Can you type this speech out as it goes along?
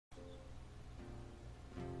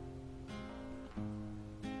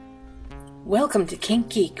Welcome to Kink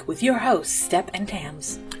Geek with your hosts, Step and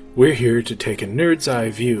Tams. We're here to take a nerd's eye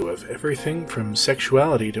view of everything from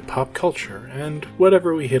sexuality to pop culture and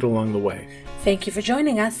whatever we hit along the way. Thank you for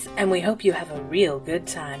joining us, and we hope you have a real good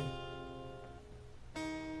time.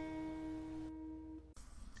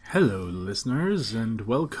 Hello, listeners, and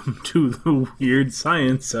welcome to the Weird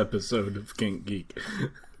Science episode of Kink Geek.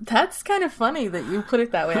 That's kind of funny that you put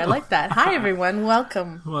it that way. I like that. Hi, everyone.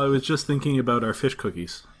 Welcome. Well, I was just thinking about our fish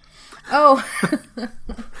cookies. Oh.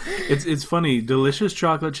 It's funny. Delicious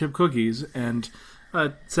chocolate chip cookies and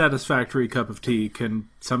a satisfactory cup of tea can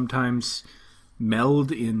sometimes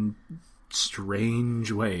meld in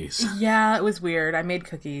strange ways. Yeah, it was weird. I made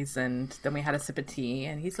cookies and then we had a sip of tea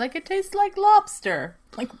and he's like, it tastes like lobster.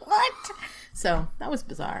 Like, what? So that was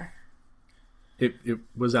bizarre. It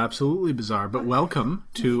was absolutely bizarre, but welcome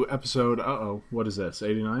to episode, what is this,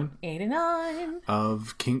 89? 89.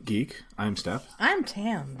 Of Kink Geek. I'm Steph. I'm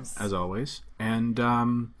Tams. As always. And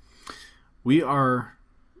we are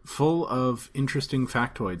full of interesting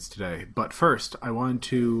factoids today. But first, I want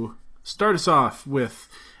to start us off with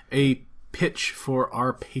a pitch for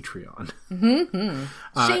our Patreon. Mm-hmm.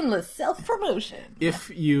 Shameless self-promotion.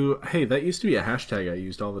 Hey, that used to be a hashtag I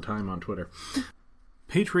used all the time on Twitter.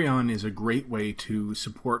 Patreon is a great way to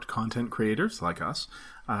support content creators like us.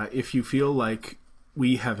 If you feel like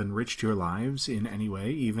we have enriched your lives in any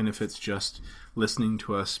way, even if it's just listening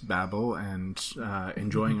to us babble and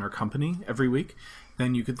enjoying our company every week,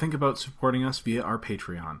 then you could think about supporting us via our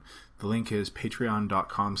Patreon. The link is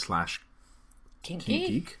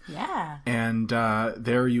patreon.com/kinkgeek. Yeah. And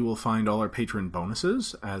there you will find all our patron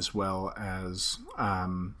bonuses, as well as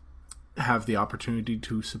have the opportunity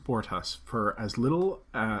to support us for as little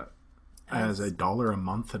as $1 a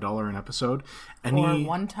month, $1 an episode. Or a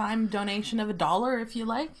one-time donation of $1 if you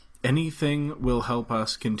like. Anything will help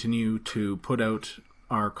us continue to put out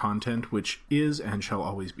our content, which is and shall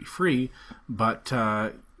always be free. But,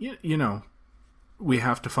 you know, we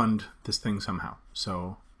have to fund this thing somehow.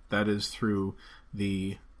 So that is through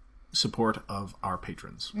the support of our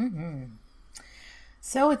patrons. Mm-hmm.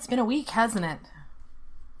 So it's been a week, hasn't it?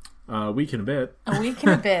 A week and a bit. A week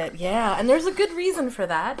and a bit, yeah. And there's a good reason for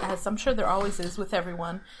that, as I'm sure there always is with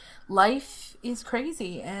everyone. Life is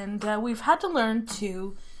crazy, and we've had to learn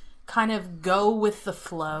to kind of go with the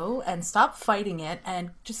flow and stop fighting it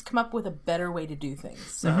and just come up with a better way to do things.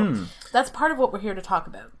 So that's part of what we're here to talk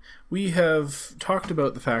about. We have talked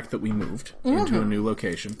about the fact that we moved into a new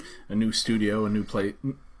location, a new studio, a new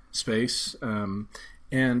space, and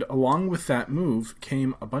along with that move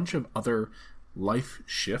came a bunch of other life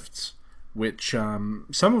shifts, which some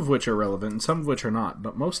of which are relevant and some of which are not,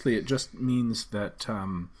 but mostly it just means that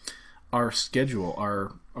our schedule,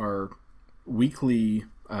 our weekly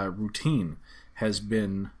routine has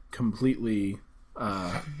been completely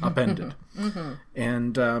upended.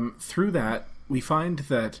 And through that, we find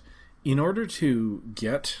that in order to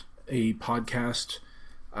get a podcast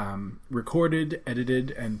recorded,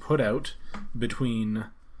 edited, and put out between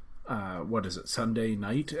Sunday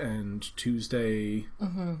night and Tuesday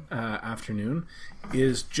afternoon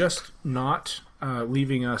is just not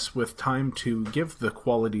leaving us with time to give the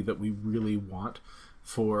quality that we really want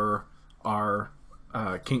for our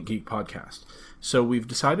Kink Geek podcast. So we've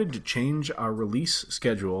decided to change our release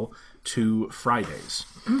schedule to Fridays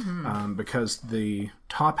because the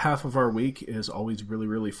top half of our week is always really,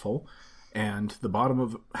 really full. And the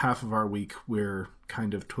bottom half of our week, we're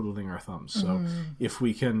kind of twiddling our thumbs. So if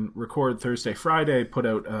we can record Thursday, Friday, put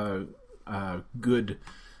out a good,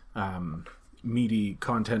 meaty,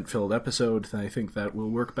 content-filled episode, then I think that will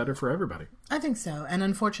work better for everybody. I think so. And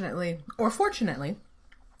unfortunately, or fortunately,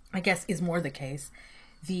 I guess is more the case,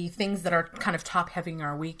 the things that are kind of top-heavy in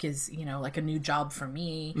our week is, you know, like a new job for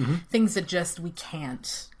me, things that just we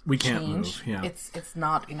can't change. Move, yeah. It's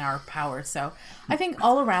not in our power. So I think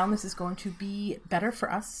all around this is going to be better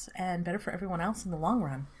for us and better for everyone else in the long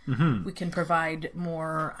run. We can provide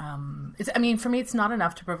more. For me, it's not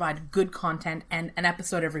enough to provide good content and an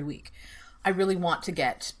episode every week. I really want to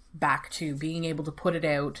get back to being able to put it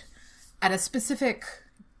out at a specific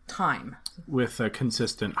time with a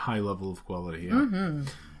consistent high level of quality. Yeah.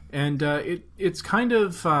 And it's kind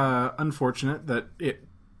of unfortunate that it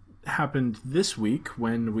happened this week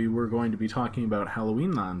when we were going to be talking about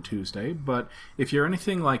Halloween on Tuesday, but if you're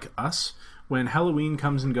anything like us, when Halloween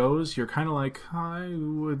comes and goes, you're kind of like, I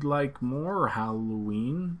would like more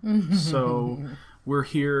Halloween. So we're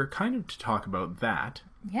here kind of to talk about that.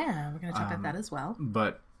 Yeah, we're going to talk about that as well.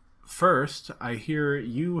 But first, I hear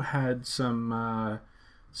you had some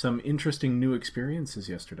interesting new experiences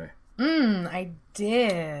yesterday. I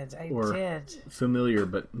did. Or did. familiar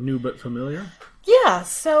but new but familiar? Yeah,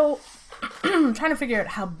 so I'm trying to figure out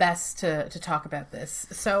how best to talk about this.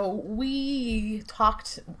 So we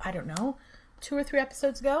talked, I don't know, 2 or 3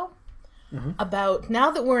 episodes ago about now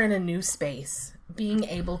that we're in a new space, being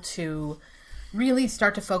able to really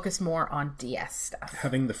start to focus more on DS stuff.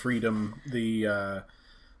 Having the freedom, the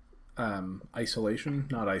isolation,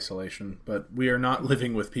 not isolation, but we are not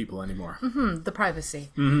living with people anymore. The privacy.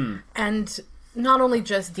 And not only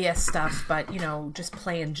just DS stuff, but, just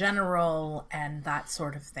play in general and that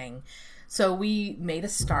sort of thing. So we made a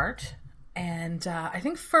start, and I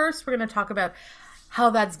think first we're going to talk about how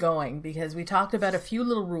that's going, because we talked about a few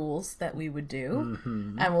little rules that we would do,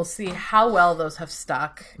 and we'll see how well those have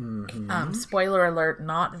stuck. Spoiler alert,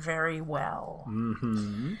 not very well.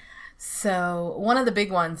 So one of the big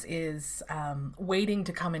ones is waiting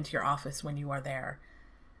to come into your office when you are there.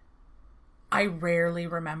 I rarely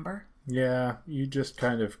remember. Yeah, you just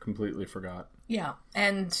kind of completely forgot. Yeah,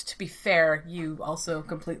 and to be fair, you also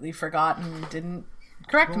completely forgot and didn't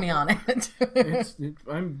correct me on it.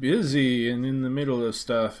 I'm busy and in the middle of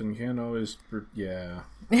stuff and can't always... Yeah.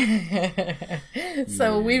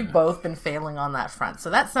 So we've both been failing on that front. So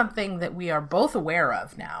that's something that we are both aware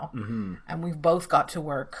of now. And we've both got to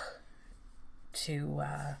work to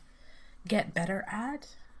get better at,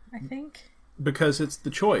 I think. Because it's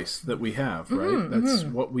the choice that we have, right? That's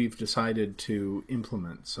what we've decided to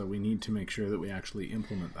implement. So we need to make sure that we actually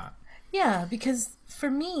implement that. Yeah, because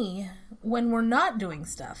for me, when we're not doing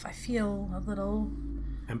stuff, I feel a little...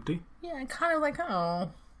 Empty? Yeah, kind of like,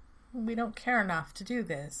 oh, we don't care enough to do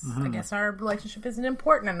this. I guess our relationship isn't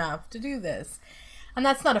important enough to do this. And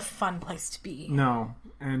that's not a fun place to be. No,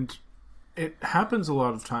 and it happens a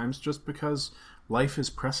lot of times just because life is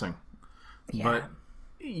pressing. Yeah. But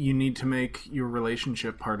you need to make your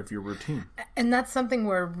relationship part of your routine. And that's something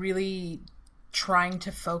we're really trying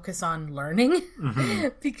to focus on learning.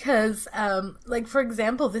 Because, like, for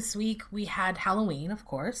example, this week we had Halloween, of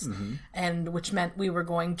course, and which meant we were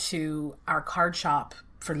going to our card shop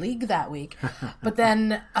for League that week. But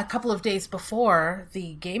then a couple of days before,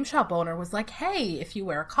 the game shop owner was like, hey, if you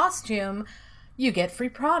wear a costume, you get free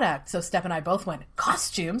product. So Steph and I both went,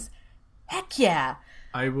 costumes? Heck yeah.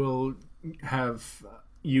 I will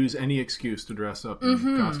use any excuse to dress up in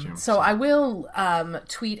costume. So I will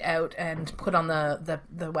tweet out and put on the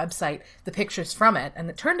website the pictures from it, and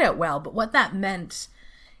it turned out well. But what that meant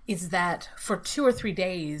is that for 2 or 3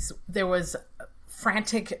 days, there was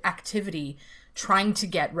frantic activity trying to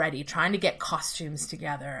get ready, trying to get costumes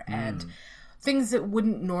together, and things that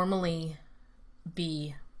wouldn't normally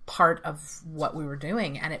be part of what we were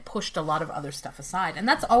doing, and it pushed a lot of other stuff aside. And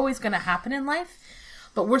that's always going to happen in life.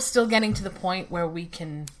 But we're still getting to the point where we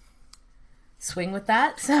can swing with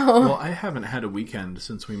that. So, well, I haven't had a weekend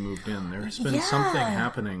since we moved in. There's been something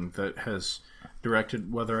happening that has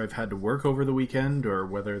directed whether I've had to work over the weekend or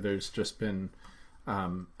whether there's just been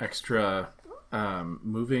extra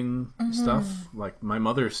moving stuff. Like my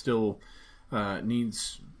mother still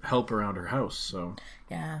needs help around her house. So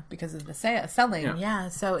yeah, because of the selling. Yeah,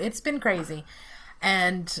 so it's been crazy.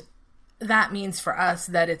 And that means for us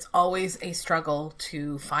that it's always a struggle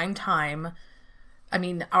to find time. I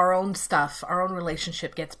mean, our own stuff, our own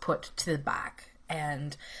relationship gets put to the back.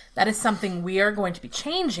 And that is something we are going to be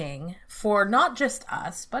changing for not just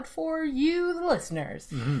us, but for you, the listeners.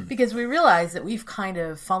 Because we realize that we've kind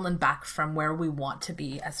of fallen back from where we want to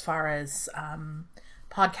be as far as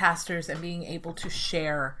podcasters and being able to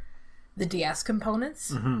share the DS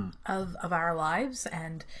components of our lives.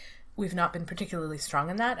 And we've not been particularly strong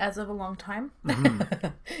in that as of a long time.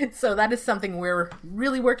 So that is something we're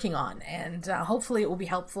really working on. And hopefully it will be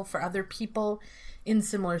helpful for other people in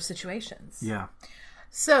similar situations. Yeah.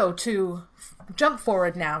 So to jump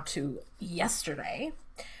forward now to yesterday,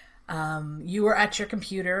 you were at your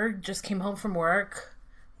computer, just came home from work,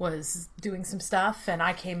 was doing some stuff, and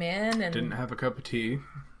I came in and... Didn't have a cup of tea.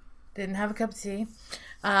 Didn't have a cup of tea.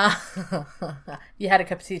 You had a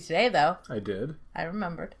cup of tea today, though. I did. I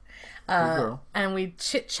remembered. Good girl. And we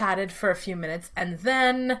chit-chatted for a few minutes, and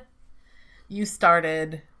then you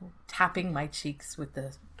started tapping my cheeks with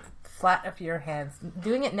the flat of your hands.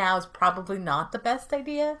 Doing it now is probably not the best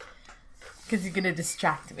idea, because you're going to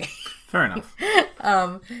distract me. Fair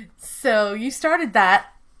enough. So you started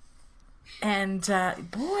that, and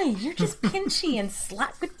boy, you're just pinchy and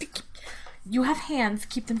slap with the... You have hands,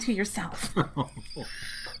 keep them to yourself. No.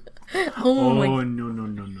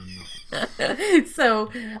 So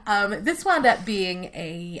this wound up being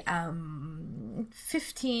a 10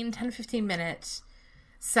 to 15 minute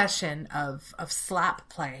session of slap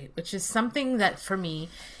play, which is something that for me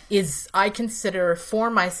is, I consider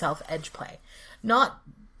for myself edge play. Not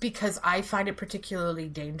because I find it particularly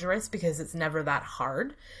dangerous, because it's never that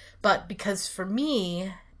hard, but because for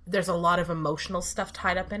me, there's a lot of emotional stuff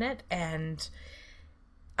tied up in it, and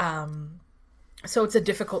so it's a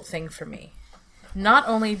difficult thing for me. Not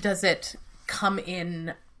only does it come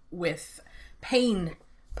in with pain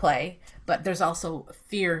play, but there's also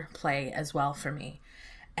fear play as well for me.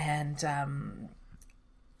 And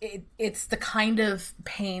it's the kind of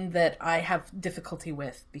pain that I have difficulty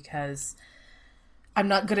with, because I'm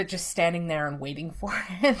not good at just standing there and waiting for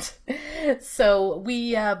it. So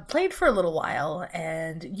we played for a little while,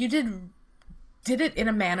 and you did it in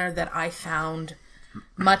a manner that I found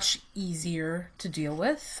much easier to deal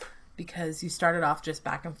with, because you started off just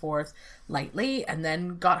back and forth lightly, and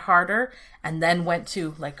then got harder, and then went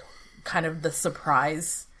to like kind of the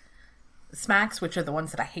surprise smacks, which are the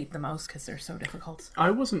ones that I hate the most because they're so difficult.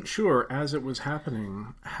 I wasn't sure as it was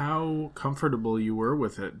happening how comfortable you were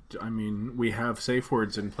with it. I mean, we have safe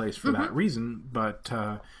words in place for that reason, but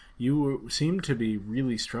you seemed to be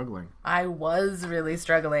really struggling. I was really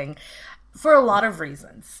struggling for a lot of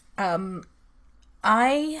reasons.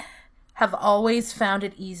 I have always found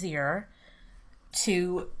it easier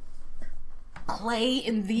to play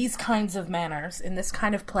in these kinds of manners, in this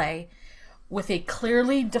kind of play, with a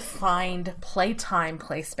clearly defined playtime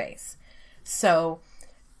play space. So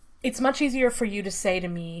it's much easier for you to say to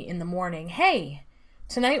me in the morning, hey,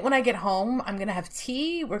 tonight when I get home, I'm going to have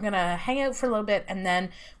tea, we're going to hang out for a little bit, and then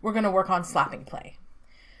we're going to work on slapping play.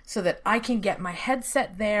 So that I can get my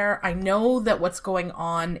headset there. I know that what's going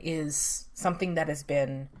on is something that has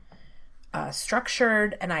been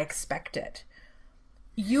structured, and I expect it.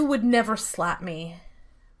 You would never slap me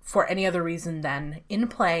for any other reason than in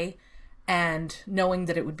play and knowing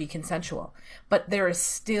that it would be consensual. But there is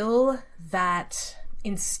still that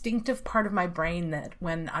instinctive part of my brain that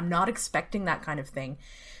when I'm not expecting that kind of thing,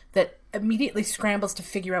 that immediately scrambles to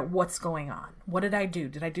figure out what's going on. What did I do?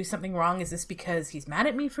 Did I do something wrong? Is this because he's mad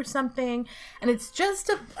at me for something? And it's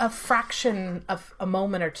just a fraction of a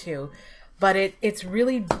moment or two, but it's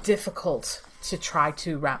really difficult to try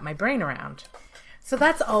to wrap my brain around. So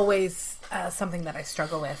that's always something that I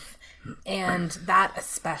struggle with. And that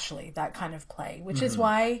especially, that kind of play, which is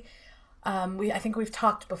why I think we've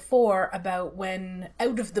talked before about when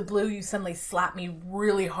out of the blue you suddenly slap me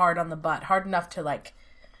really hard on the butt, hard enough to like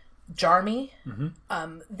jar me,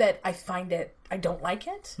 that I find it, I don't like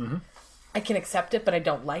it. I can accept it, but I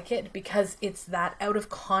don't like it because it's that out of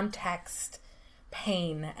context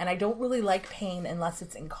pain, and I don't really like pain unless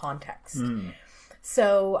it's in context.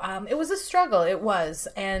 So it was a struggle, it was,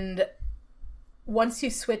 and once you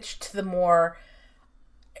switched to the more,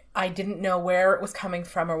 I didn't know where it was coming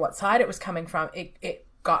from or what side it was coming from, it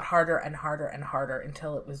got harder and harder and harder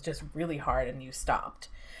until it was just really hard and you stopped.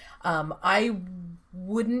 I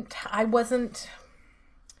wasn't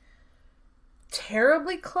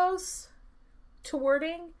terribly close to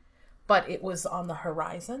wording, but it was on the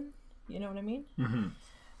horizon. You know what I mean?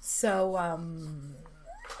 So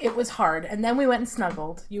it was hard. And then we went and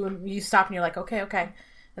snuggled. You stopped and you're like, okay.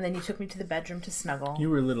 And then you took me to the bedroom to snuggle. You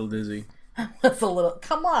were a little dizzy. I was a little...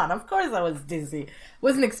 Come on, of course I was dizzy.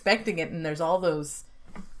 Wasn't expecting it, and there's all those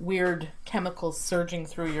weird chemicals surging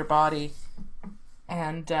through your body.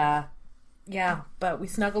 And, yeah, but we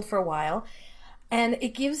snuggled for a while. And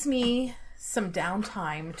it gives me some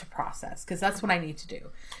downtime to process, because that's what I need to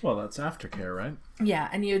do. Well, that's aftercare, right? Yeah,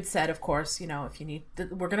 and you had said, of course, if you need...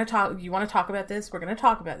 we're going to talk... You want to talk about this? We're going to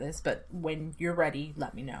talk about this, but when you're ready,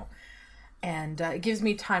 let me know. And it gives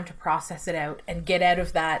me time to process it out and get out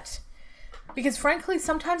of that. Because frankly,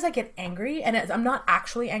 sometimes I get angry, and I'm not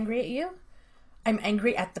actually angry at you. I'm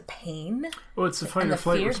angry at the pain. Oh, it's a fight or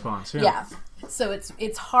flight response. Yeah. So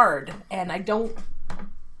it's hard, and I don't.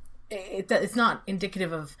 It's not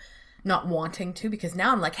indicative of not wanting to, because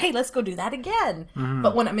now I'm like, hey, let's go do that again.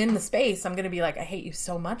 But when I'm in the space, I'm going to be like, I hate you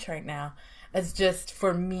so much right now. That's just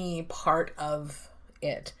for me part of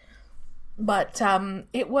it. But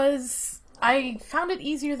it was. I found it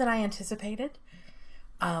easier than I anticipated.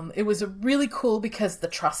 It was really cool because the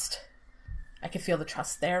trust, I could feel the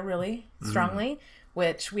trust there really strongly,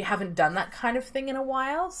 which we haven't done that kind of thing in a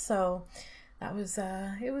while. So that was,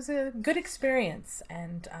 it was a good experience,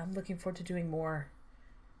 and I'm looking forward to doing more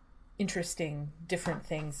interesting, different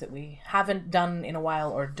things that we haven't done in a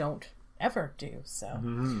while or don't ever do.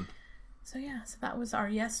 So, so yeah, so that was our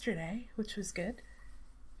yesterday, which was good.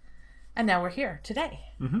 And now we're here today.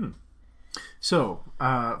 So,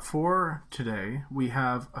 for today, we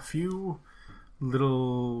have a few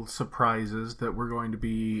little surprises that were going to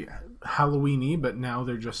be Halloween-y, but now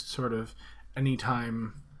they're just sort of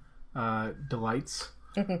anytime delights.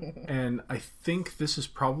 And I think this is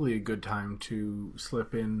probably a good time to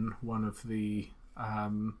slip in one of the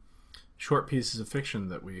short pieces of fiction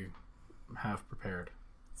that we have prepared.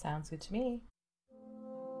 Sounds good to me.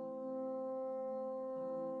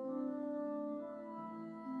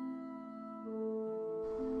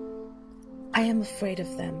 I am afraid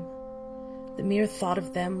of them. The mere thought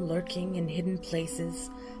of them lurking in hidden places,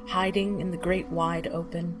 hiding in the great wide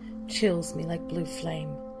open, chills me like blue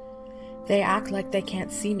flame. They act like they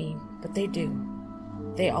can't see me, but they do.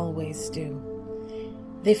 They always do.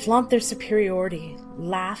 They flaunt their superiority,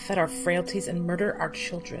 laugh at our frailties, and murder our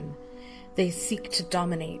children. They seek to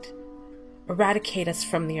dominate, eradicate us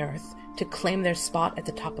from the earth, to claim their spot at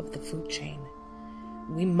the top of the food chain.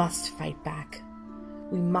 We must fight back.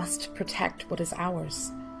 We must protect what is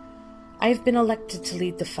ours. I have been elected to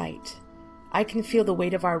lead the fight. I can feel the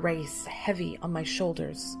weight of our race heavy on my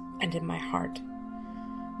shoulders and in my heart.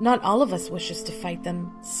 Not all of us wishes to fight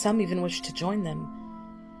them. Some even wish to join them.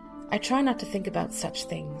 I try not to think about such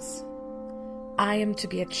things. I am to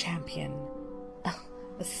be a champion,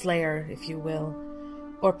 a slayer, if you will,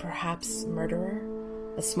 or perhaps murderer,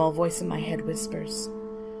 a small voice in my head whispers.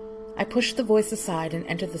 I push the voice aside and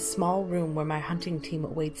enter the small room where my hunting team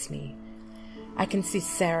awaits me. I can see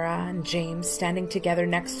Sarah and James standing together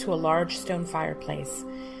next to a large stone fireplace.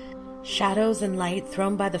 Shadows and light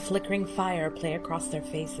thrown by the flickering fire play across their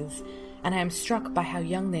faces, and I am struck by how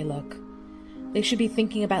young they look. They should be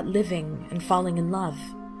thinking about living and falling in love,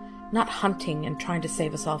 not hunting and trying to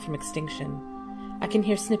save us all from extinction. I can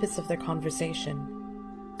hear snippets of their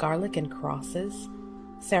conversation. Garlic and crosses?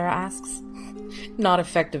 Sarah asks. Not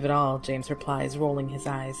effective at all, James replies, rolling his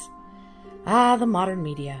eyes. Ah, the modern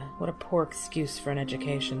media. What a poor excuse for an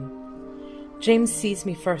education. James sees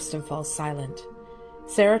me first and falls silent.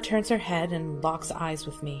 Sarah turns her head and locks eyes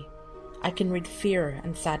with me. I can read fear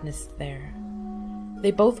and sadness there.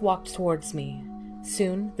 They both walk towards me.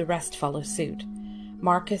 Soon the rest follow suit.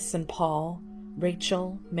 Marcus and Paul,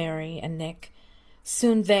 Rachel, Mary, and Nick.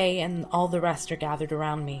 Soon they and all the rest are gathered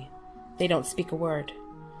around me. They don't speak a word.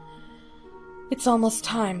 It's almost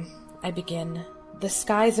time, I begin. The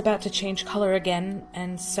sky is about to change color again,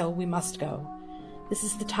 and so we must go. This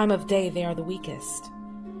is the time of day they are the weakest.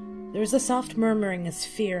 There is a soft murmuring as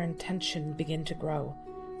fear and tension begin to grow.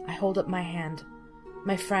 I hold up my hand.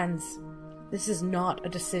 My friends, this is not a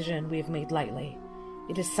decision we have made lightly.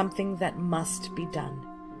 It is something that must be done.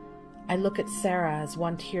 I look at Sarah as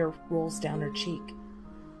one tear rolls down her cheek.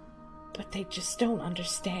 But they just don't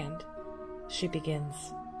understand, she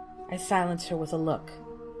begins. I silence her with a look.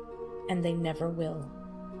 And they never will.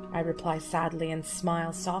 I reply sadly and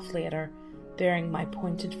smile softly at her, baring my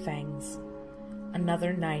pointed fangs.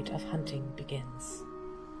 Another night of hunting begins.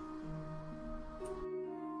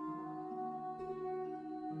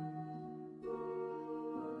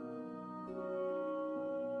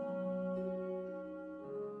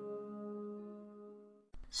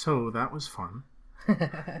 So that was fun.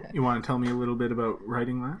 You want to tell me a little bit about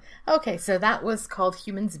writing that? Okay, so that was called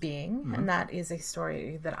Humans Being, and that is a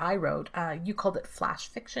story that I wrote. You called it flash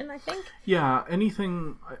fiction, I think? Yeah,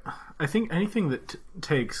 I think anything that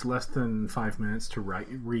takes less than 5 minutes to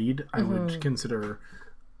read, I would consider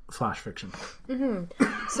flash fiction.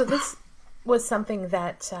 So this was something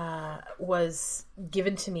that was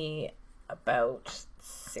given to me about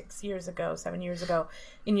 7 years ago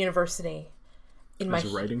in university. As a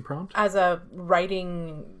writing prompt? As a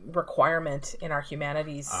writing requirement in our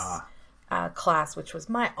humanities class, which was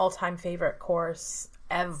my all-time favorite course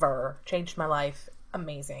ever. Changed my life.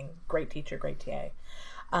 Amazing. Great teacher, great TA.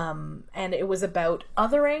 And it was about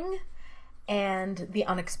othering and the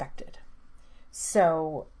unexpected.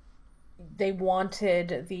 So they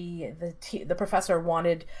wanted, the professor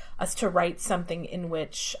wanted us to write something in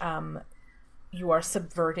which you are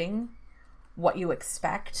subverting what you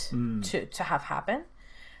expect to have happen.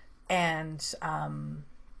 And I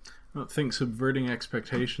don't think subverting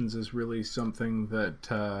expectations is really something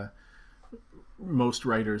that most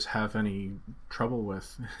writers have any trouble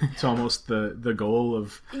with. It's almost the goal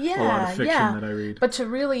of a lot of fiction that I read. But to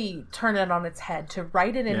really turn it on its head, to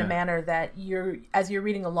write it in a manner that as you're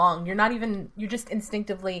reading along, you're just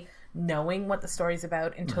instinctively knowing what the story's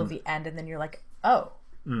about until the end, and then you're like, oh,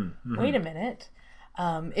 wait a minute.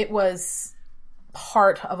 It was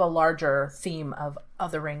part of a larger theme of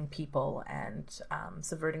othering people and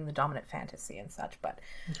subverting the dominant fantasy and such. But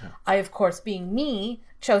I, of course, being me,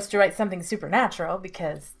 chose to write something supernatural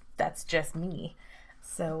because that's just me.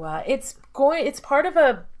 So it's part of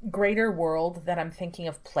a greater world that I'm thinking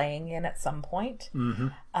of playing in at some point,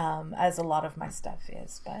 as a lot of my stuff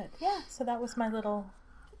is. But yeah, so that was my little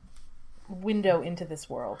window into this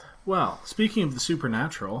world. Well, speaking of the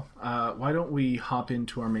supernatural, why don't we hop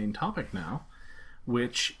into our main topic now,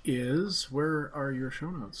 which is, where are your show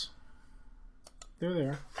notes? There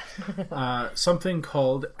they are. Something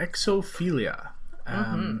called exophilia,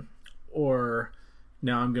 or...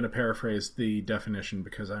 Now I'm going to paraphrase the definition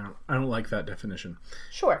because I don't like that definition.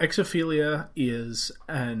 Sure. Exophilia is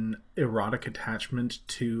an erotic attachment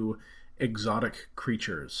to exotic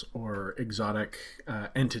creatures or exotic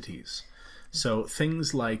entities. So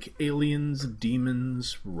things like aliens,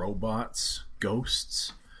 demons, robots,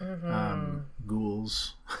 ghosts,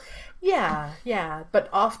 ghouls. Yeah, but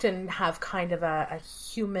often have kind of a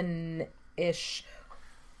human-ish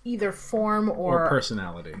either form or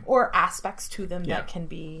personality or aspects to them that can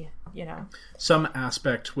be, some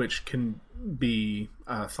aspect which can be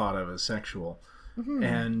thought of as sexual.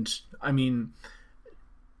 And I mean,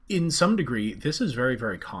 in some degree, this is very,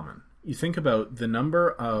 very common. You think about the number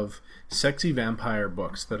of sexy vampire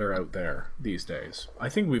books that are out there these days. I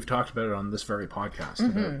think we've talked about it on this very podcast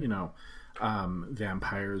about,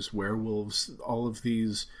 vampires, werewolves, all of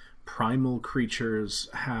these primal creatures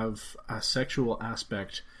have a sexual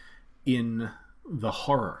aspect in the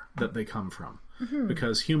horror that they come from,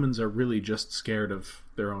 because humans are really just scared of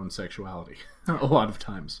their own sexuality a lot of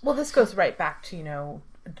times. Well, this goes right back to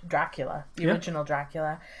Dracula, the original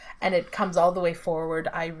Dracula, and it comes all the way forward.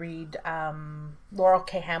 I read Laurel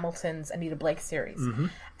K. Hamilton's Anita Blake series,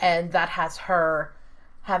 and that has her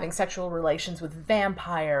having sexual relations with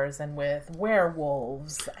vampires and with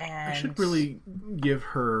werewolves. And I should really give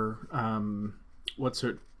her what's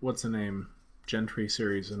the name? Gentry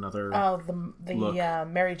series another the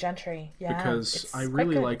Mary Gentry, because I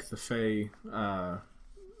really like the Fae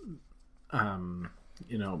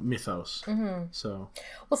mythos. So,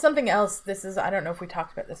 well, something else, this is, I don't know if we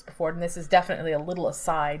talked about this before, and this is definitely a little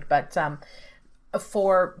aside, but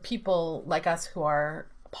for people like us who are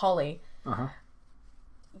poly,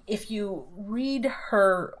 if you read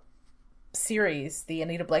her series, the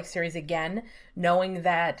Anita Blake series again, knowing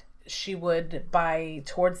that she would,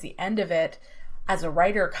 towards the end of it, as a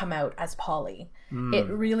writer, come out as poly, it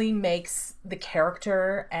really makes the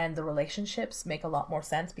character and the relationships make a lot more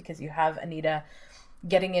sense, because you have Anita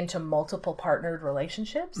getting into multiple partnered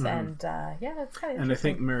relationships, and it's kind of interesting. And I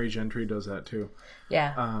think Mary Gentry does that too.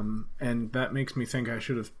 Yeah. And that makes me think I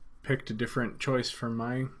should have picked a different choice for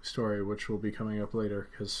my story, which will be coming up later,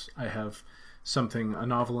 because I have a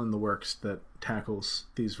novel in the works that tackles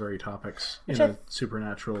these very topics in a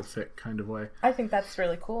supernatural fit kind of way. I think that's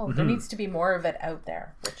really cool. There needs to be more of it out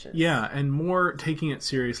there, which is... Yeah, and more taking it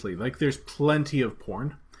seriously. Like, there's plenty of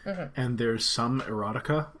porn, and there's some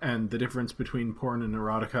erotica, and the difference between porn and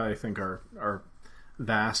erotica, I think, are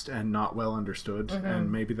vast and not well understood,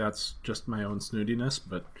 and maybe that's just my own snootiness,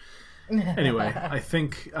 but anyway, I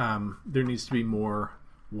think there needs to be more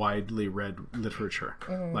widely read literature.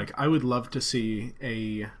 Like, I would love to see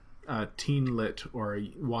a teen lit or a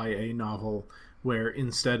YA novel where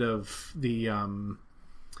instead of the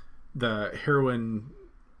heroine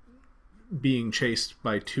being chased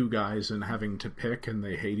by two guys and having to pick and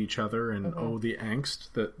they hate each other and the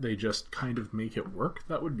angst, that they just kind of make it work.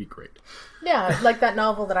 That would be great. Yeah, like that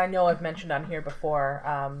novel that I know I've mentioned on here before,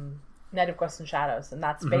 Night of Ghosts and Shadows, and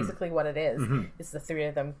that's basically what it is. Is the three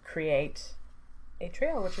of them create a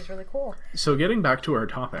trio, which is really cool. So getting back to our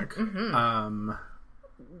topic,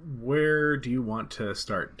 where do you want to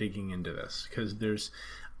start digging into this? Because there's,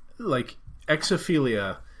 like,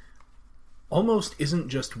 exophilia almost isn't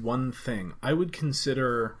just one thing. I would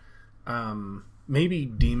consider maybe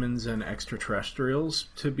demons and extraterrestrials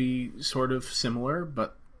to be sort of similar,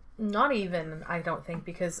 but not even, I don't think,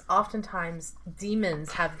 because oftentimes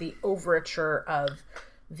demons have the overture of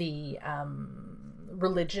the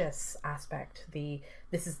religious aspect.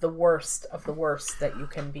 This is the worst of the worst that you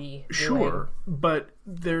can be doing. Sure, but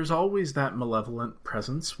there's always that malevolent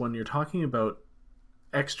presence when you're talking about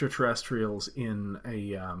extraterrestrials in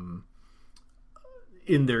a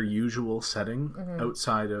in their usual setting,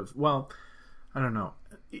 outside of, well, I don't know.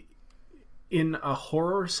 In a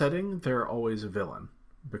horror setting, they're always a villain,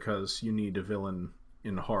 because you need a villain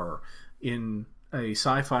in horror. In a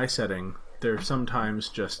sci-fi setting, they're sometimes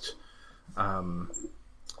just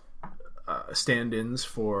stand-ins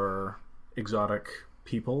for exotic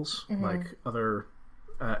peoples, like other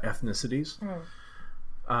ethnicities.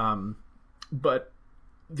 But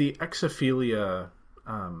the exophilia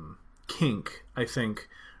kink, I think,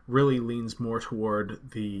 really leans more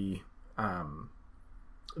toward the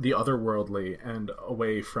the otherworldly and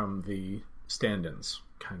away from the stand-ins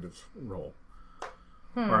kind of role.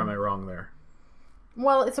 Or am I wrong there?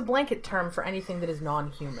 Well, it's a blanket term for anything that is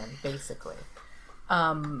non-human, basically.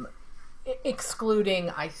 Excluding,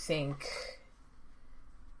 I think,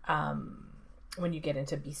 when you get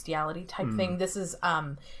into bestiality type thing. This is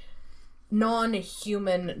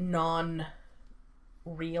non-human,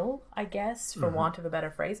 non-real, I guess, for want of a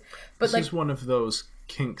better phrase. But this is one of those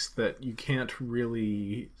kinks that you can't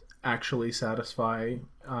really actually satisfy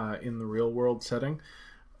in the real world setting,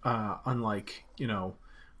 unlike,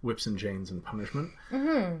 whips and chains and punishment.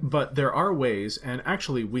 But there are ways, and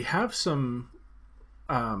actually we have some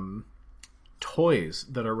toys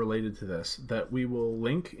that are related to this that we will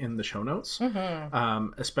link in the show notes.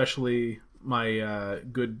 Especially my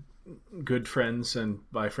good friends, and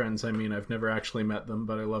by friends I mean I've never actually met them,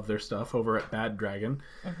 but I love their stuff, over at Bad Dragon.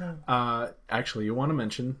 Actually, you want to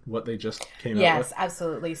mention what they just came out with? Yes,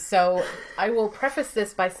 absolutely. So I will preface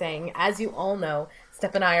this by saying, as you all know,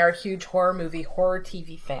 Steph and I are huge horror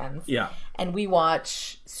TV fans. Yeah. And we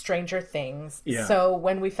watch Stranger Things. Yeah. So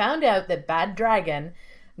when we found out that Bad Dragon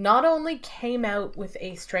not only came out with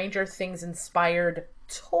a Stranger Things inspired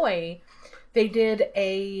toy, they did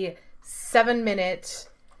a 7-minute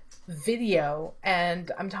video,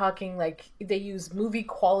 and I'm talking like they use movie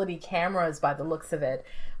quality cameras by the looks of it,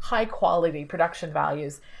 high quality production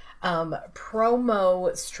values,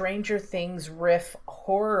 promo Stranger Things riff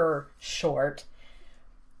horror short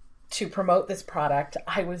to promote this product.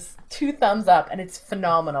 I was 2 thumbs up, and it's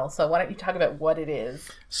phenomenal. So why don't you talk about what it is?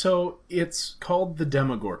 So it's called the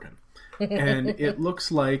Demogorgon, and it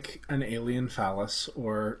looks like an alien phallus,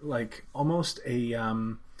 or like almost a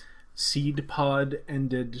seed pod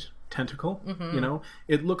ended tentacle.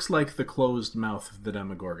 It looks like the closed mouth of the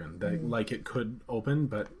Demogorgon, that like it could open,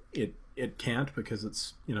 but it can't, because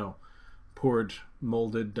it's poured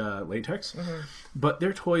molded latex. But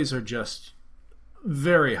their toys are just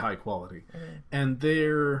very high quality, and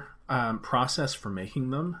their process for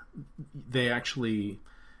making them, they actually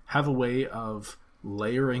have a way of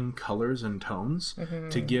layering colors and tones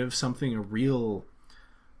to give something a real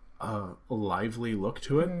lively look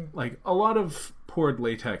to it. Like a lot of poured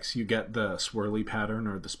latex, you get the swirly pattern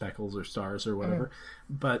or the speckles or stars or whatever,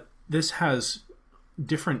 but this has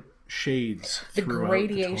different shades, the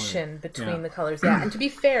gradation between the colors. And to be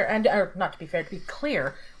fair, or not to be fair, to be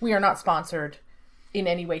clear, we are not sponsored in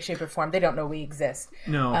any way, shape, or form. They don't know we exist.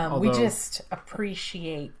 No, we just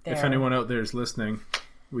appreciate their... If anyone out there is listening,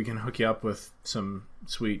 we can hook you up with some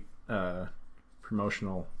sweet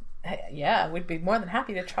promotional... Yeah, we'd be more than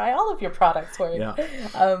happy to try all of your products for you.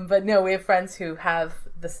 Yeah. But no, we have friends who have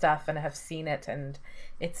the stuff and have seen it, and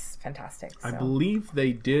it's fantastic. So. I believe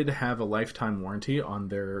they did have a lifetime warranty on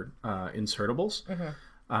their insertables.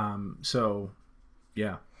 So,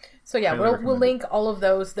 yeah. So yeah, we'll link all of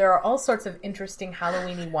those. There are all sorts of interesting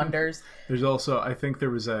Halloween-y wonders. There's also, I think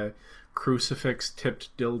there was a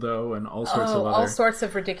crucifix-tipped dildo and all sorts of other... all sorts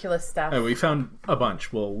of ridiculous stuff. We found a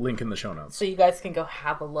bunch. We'll link in the show notes. So you guys can go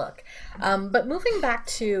have a look. But moving back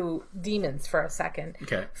to demons for a second.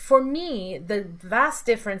 Okay. For me, the vast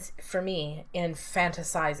difference for me in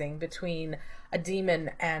fantasizing between a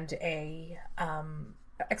demon and a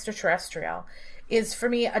extraterrestrial is, for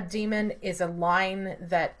me, a demon is a line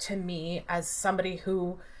that, to me, as somebody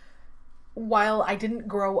who, while I didn't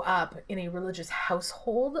grow up in a religious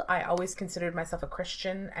household, I always considered myself a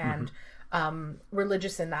Christian and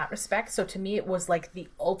religious in that respect. So to me, it was like the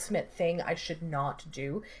ultimate thing I should not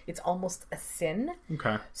do. It's almost a sin.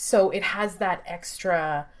 Okay. So it has that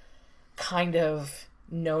extra kind of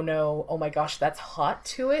no, oh my gosh, that's hot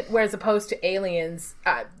to it. Whereas opposed to aliens,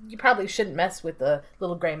 you probably shouldn't mess with the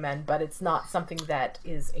little gray men, but it's not something that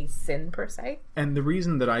is a sin per se. And the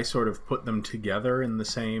reason that I sort of put them together in the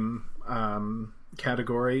same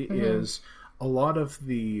category is a lot of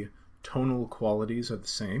the tonal qualities are the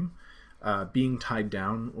same. Being tied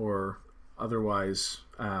down or otherwise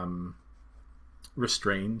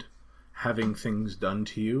restrained, having things done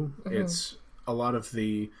to you. It's a lot of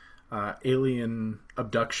the alien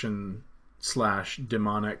abduction /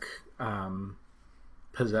 demonic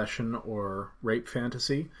possession or rape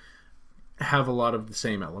fantasy have a lot of the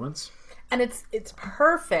same elements. And it's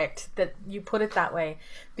perfect that you put it that way,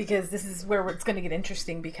 because this is where it's going to get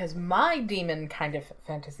interesting, because my demon kind of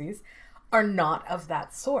fantasies are not of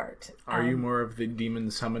that sort. Are you more of the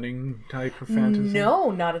demon summoning type of fantasy? No,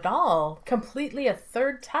 not at all. Completely a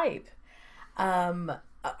third type.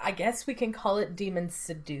 I guess we can call it demon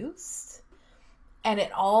seduced. And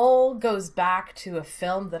it all goes back to a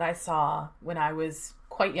film that I saw when I was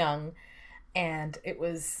quite young. and it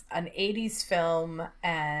was an 80s film,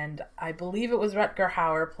 and I believe it was Rutger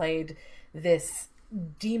Hauer played this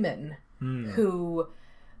demon who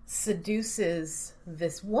seduces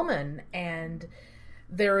this woman, and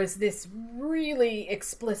there is this really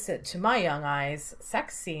explicit, to my young eyes,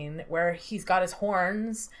 sex scene where he's got his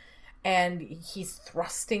horns and he's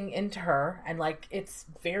thrusting into her, and like it's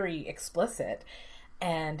very explicit,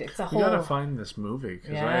 and it's a whole. You gotta find this movie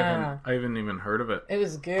because I haven't even heard of it. It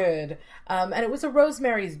was good, and it was a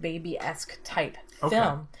Rosemary's Baby-esque type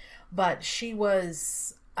film, but she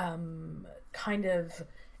was kind of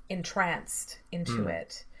entranced into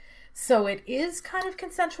it. So it is kind of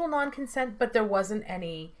consensual non-consent, but there wasn't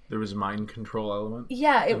any... There was a mind control element?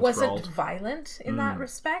 Yeah, it wasn't violent in that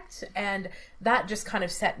respect, and that just kind of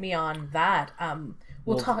set me on that.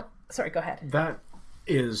 We'll talk... Sorry, go ahead. That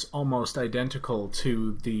is almost identical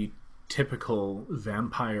to the typical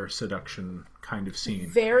vampire seduction kind of scene.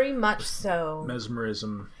 Very much so.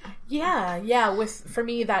 Mesmerism. Yeah. For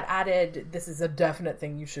me, that added, this is a definite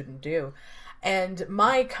thing you shouldn't do. And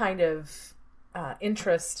my kind of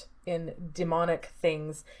interest in demonic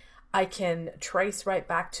things, I can trace right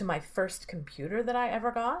back to my first computer that I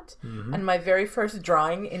ever got, and my very first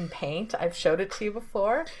drawing in Paint. I've showed it to you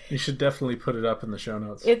before. You should definitely put it up in the show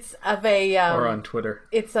notes. It's of a or on Twitter.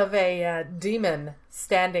 It's of a demon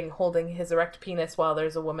standing holding his erect penis while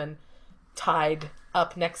there's a woman tied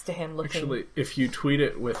up next to him looking. Actually, if you tweet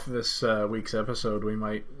it with this week's episode, we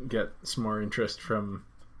might get some more interest from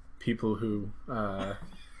people who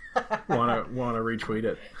want to retweet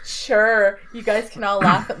it. Sure, you guys can all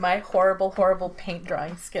laugh at my horrible paint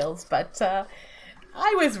drawing skills, but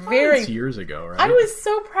I was It's years ago, right? I was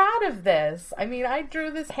so proud of this. I mean, I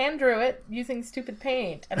hand drew it using stupid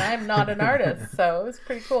paint, and I'm not an artist, so it was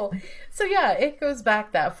pretty cool. So yeah, it goes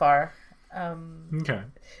back that far. Okay.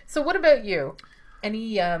 So what about you?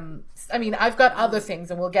 Any? I mean, I've got other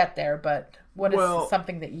things, and we'll get there, but what is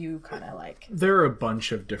something that you kind of like? There are a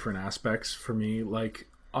bunch of different aspects for me. Like,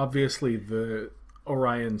 obviously, the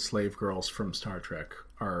Orion slave girls from Star Trek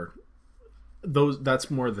are those.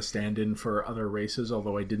 That's more the stand-in for other races,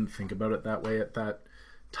 although I didn't think about it that way at that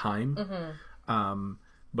time.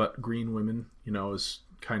 But green women, is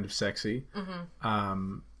kind of sexy.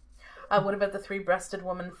 What about the three-breasted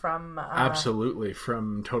woman from... Absolutely,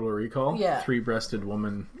 from Total Recall. Yeah. Three-breasted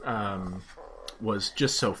woman was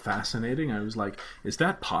just so fascinating. I was like, is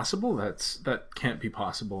that possible? That can't be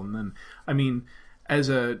possible. And then, I mean, as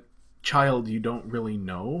a child, you don't really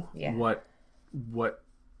know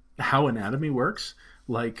how anatomy works.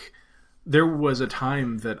 Like, there was a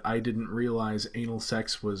time that I didn't realize anal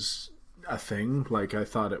sex was a thing. Like, I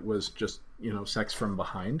thought it was just, sex from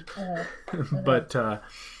behind. But...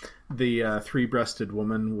 the three-breasted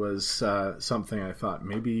woman was something I thought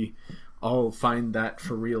maybe I'll find that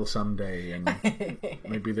for real someday, and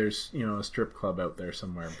maybe there's a strip club out there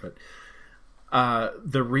somewhere. But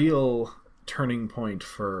the real turning point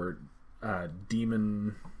for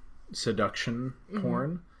demon seduction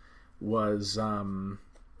porn was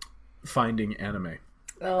finding anime.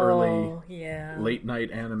 Early late night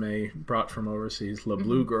anime brought from overseas. La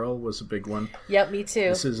Blue Girl was a big one. Yep, me too.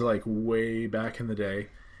 This is like way back in the day.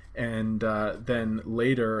 And then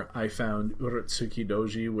later I found Urotsuki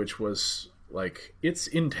Doji, which was like, it's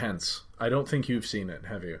intense. I don't think you've seen it,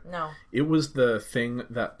 have you? No. It was the thing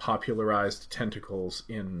that popularized tentacles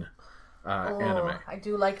in anime. I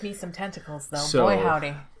do like me some tentacles, though. So, boy,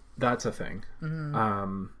 howdy. That's a thing.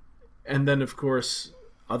 And then, of course,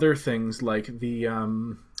 other things like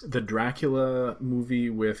the Dracula movie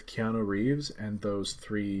with Keanu Reeves and those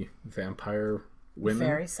three vampire women.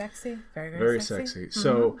 Very sexy. Very sexy.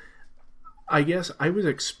 So I guess I was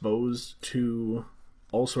exposed to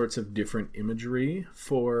all sorts of different imagery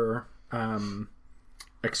for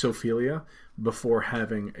exophilia before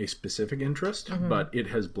having a specific interest, but it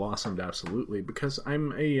has blossomed absolutely because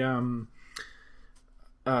I'm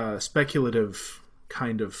a speculative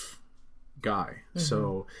kind of guy.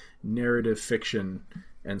 So narrative fiction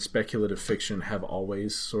and speculative fiction have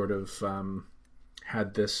always sort of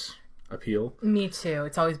had this appeal. Me too.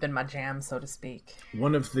 It's always been my jam, so to speak.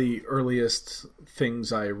 One of the earliest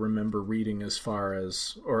things I remember reading as far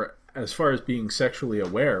as being sexually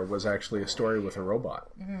aware was actually a story with a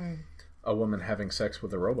robot. A woman having sex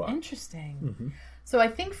with a robot. Interesting. So I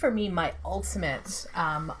think for me, my ultimate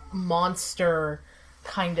monster,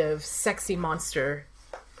 kind of sexy monster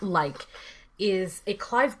is a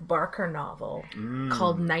Clive Barker novel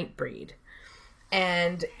called Nightbreed.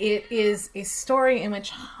 And it is a story in which,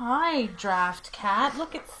 hi, Draft Cat,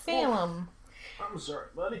 look at Salem. I'm sorry,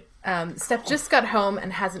 buddy. Steph just got home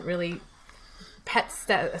and hasn't really pet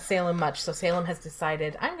Salem much, so Salem has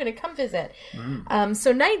decided, I'm going to come visit.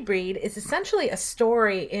 So Nightbreed is essentially a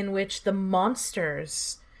story in which the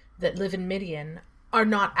monsters that live in Midian are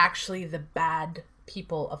not actually the bad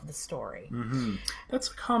people of the story. That's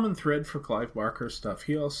a common thread for Clive Barker stuff.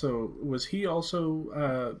 He also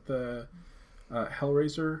the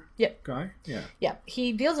Hellraiser guy? Yeah.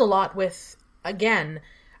 He deals a lot with, again,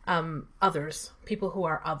 others, people who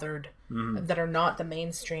are othered, that are not the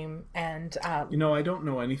mainstream. And I don't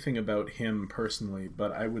know anything about him personally,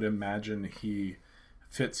 but I would imagine he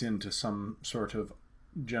fits into some sort of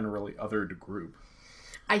generally othered group.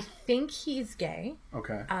 I think he's gay.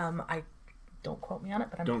 Okay. I don't quote me on it,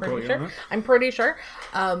 but Don't pretty quote you sure. on it? I'm pretty sure.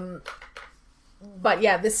 But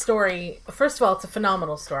yeah, this story, first of all, it's a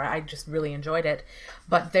phenomenal story. I just really enjoyed it.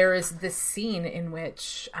 But there is this scene in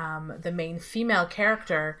which the main female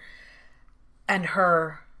character and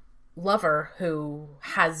her lover, who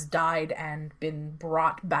has died and been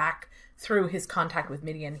brought back through his contact with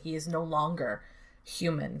Midian, he is no longer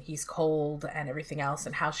human. He's cold and everything else,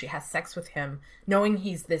 and how she has sex with him, knowing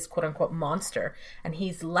he's this quote-unquote monster, and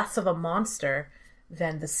he's less of a monster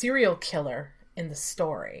than the serial killer in the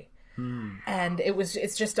story. And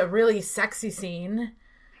it's just a really sexy scene,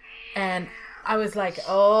 and I was like,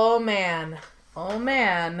 oh man.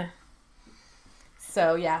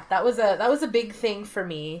 So yeah, that was a big thing for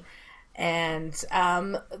me. And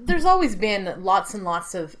there's always been lots and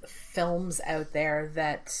lots of films out there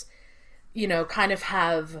that, kind of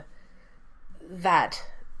have that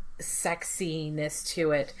sexiness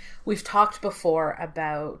to it. We've talked before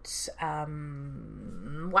about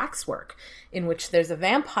Waxwork, in which there's a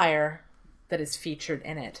vampire that is featured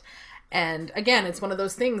in it. And again, it's one of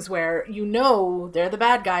those things where they're the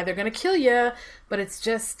bad guy, they're going to kill you, but it's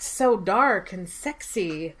just so dark and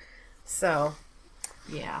sexy. So,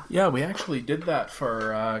 yeah. Yeah, we actually did that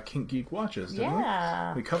for Kink Geek Watches, didn't we?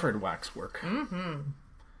 Yeah. We covered Waxwork.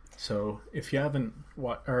 So if you haven't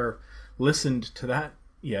listened to that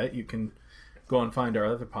yet, you can go and find our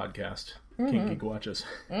other podcast, Kink Geek Watches.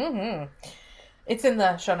 It's in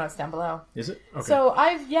the show notes down below. Is it? Okay. So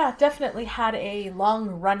I've, definitely had a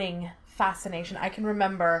long-running fascination. I can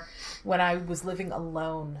remember when I was living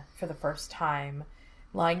alone for the first time,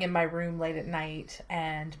 lying in my room late at night,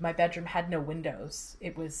 and my bedroom had no windows.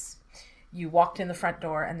 It was, you walked in the front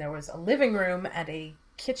door, and there was a living room and a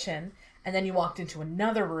kitchen, and then you walked into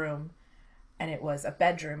another room, and it was a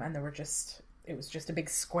bedroom, and it was just a big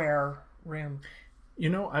square room.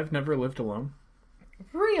 I've never lived alone.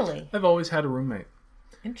 Really? I've always had a roommate.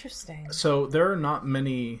 Interesting. So there are not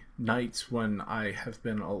many nights when I have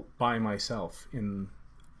been by myself in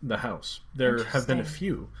the house. There have been a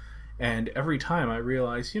few. And every time I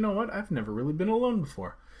realize, I've never really been alone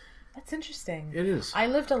before. That's interesting. It is. I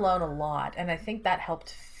lived alone a lot, and I think that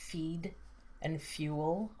helped feed and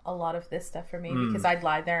fuel a lot of this stuff for me, because I'd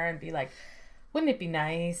lie there and be like, wouldn't it be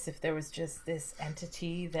nice if there was just this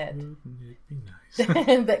entity that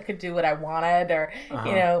that could do what I wanted, or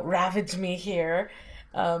ravage me here?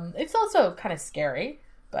 It's also kind of scary,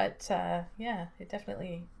 but it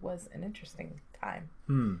definitely was an interesting time.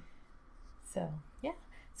 So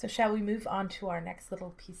so shall we move on to our next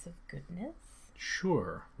little piece of goodness?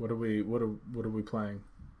 Sure. What are we playing?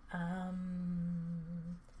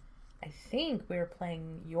 I think we're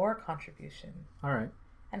playing your contribution. All right.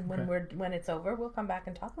 And when it's over, we'll come back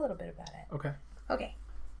and talk a little bit about it. Okay.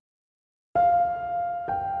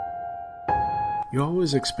 You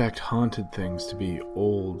always expect haunted things to be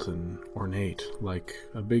old and ornate, like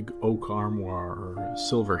a big oak armoire or a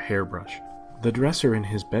silver hairbrush. The dresser in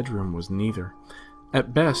his bedroom was neither.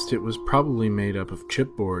 At best, it was probably made up of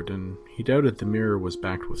chipboard, and he doubted the mirror was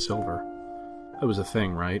backed with silver. That was a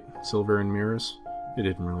thing, right? Silver in mirrors? It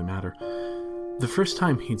didn't really matter. The first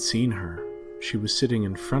time he'd seen her, she was sitting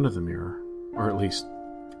in front of the mirror, or at least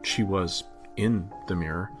she was in the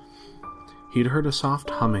mirror. He'd heard a soft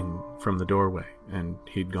humming from the doorway, and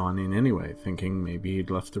he'd gone in anyway, thinking maybe he'd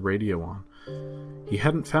left the radio on. He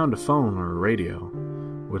hadn't found a phone or a radio.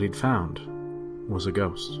 What he'd found was a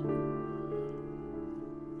ghost.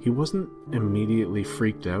 He wasn't immediately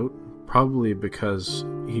freaked out, probably because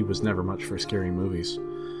he was never much for scary movies.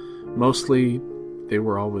 Mostly, they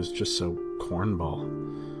were always just so cornball.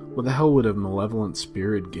 What the hell would a malevolent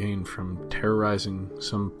spirit gain from terrorizing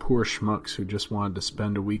some poor schmucks who just wanted to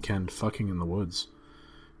spend a weekend fucking in the woods?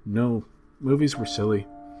 No, movies were silly.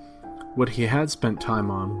 What he had spent time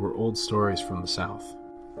on were old stories from the South.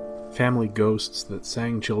 Family ghosts that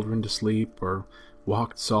sang children to sleep, or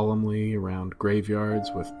walked solemnly around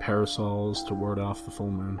graveyards with parasols to ward off the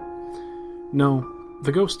full moon. No,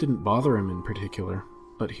 the ghost didn't bother him in particular,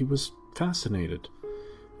 but he was fascinated.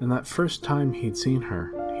 And that first time he'd seen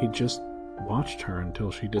her, he'd just watched her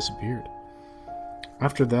until she disappeared.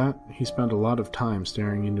 After that, he spent a lot of time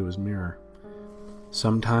staring into his mirror.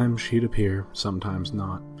 Sometimes she'd appear, sometimes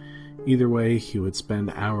not. Either way, he would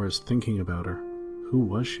spend hours thinking about her. Who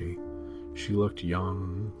was she? She looked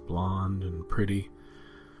young, blonde, and pretty.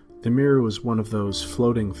 The mirror was one of those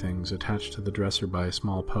floating things attached to the dresser by a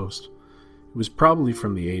small post. It was probably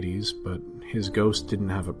from the 80s, but his ghost didn't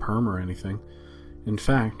have a perm or anything. In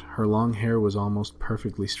fact, her long hair was almost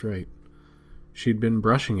perfectly straight. She'd been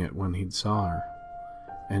brushing it when he'd saw her,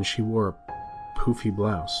 and she wore a poofy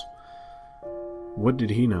blouse. What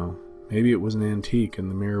did he know? Maybe it was an antique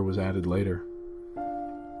and the mirror was added later.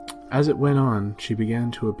 As it went on, she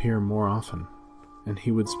began to appear more often, and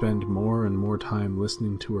he would spend more and more time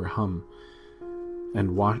listening to her hum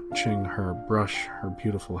and watching her brush her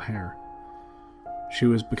beautiful hair. She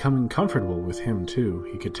was becoming comfortable with him too,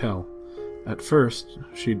 he could tell. At first,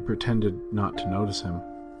 she'd pretended not to notice him,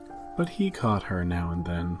 but he caught her now and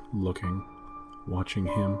then, looking, watching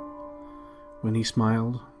him. When he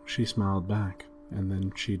smiled, she smiled back, and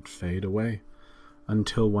then she'd fade away,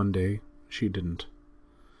 until one day she didn't.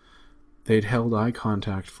 They'd held eye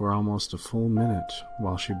contact for almost a full minute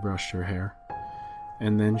while she brushed her hair,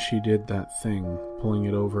 and then she did that thing, pulling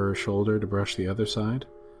it over her shoulder to brush the other side,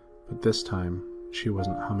 but this time she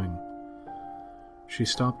wasn't humming. She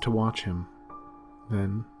stopped to watch him.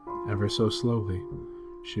 Then, ever so slowly,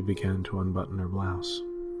 she began to unbutton her blouse.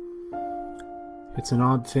 It's an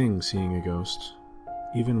odd thing seeing a ghost.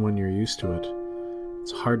 Even when you're used to it,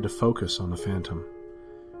 it's hard to focus on a phantom.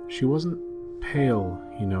 She wasn't pale,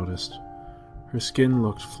 he noticed. Her skin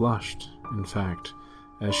looked flushed, in fact,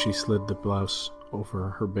 as she slid the blouse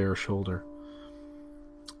over her bare shoulder.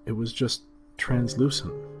 It was just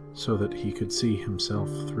translucent, so that he could see himself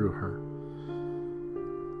through her.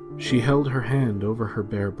 She held her hand over her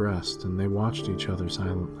bare breast, and they watched each other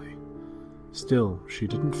silently. Still, she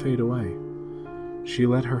didn't fade away. She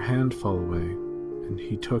let her hand fall away, and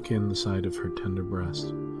he took in the side of her tender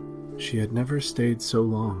breast. She had never stayed so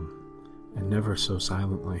long, and never so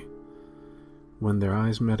silently. When their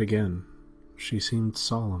eyes met again, she seemed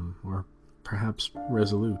solemn, or perhaps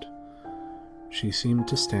resolute. She seemed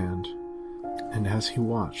to stand, and as he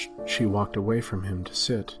watched, she walked away from him to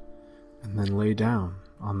sit, and then lay down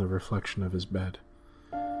on the reflection of his bed.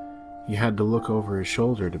 He had to look over his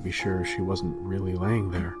shoulder to be sure she wasn't really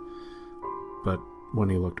laying there, but when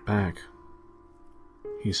he looked back,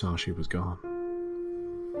 he saw she was gone.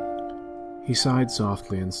 He sighed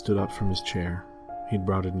softly and stood up from his chair. He'd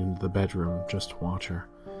brought it into the bedroom just to watch her.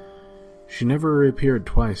 She never reappeared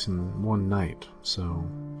twice in one night, so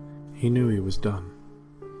he knew he was done.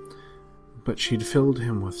 But she'd filled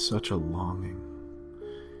him with such a longing.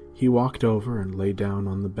 He walked over and lay down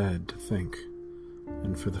on the bed to think,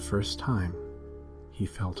 and for the first time, he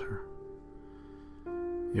felt her.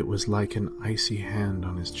 It was like an icy hand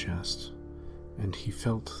on his chest, and he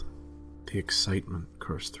felt the excitement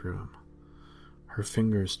course through him. Her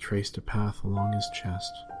fingers traced a path along his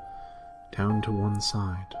chest, down to one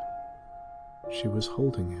side. She was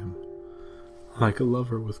holding him, like a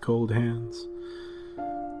lover with cold hands.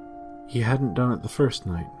 He hadn't done it the first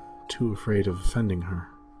night, too afraid of offending her.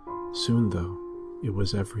 Soon, though, it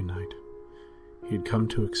was every night. He'd come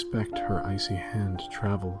to expect her icy hand to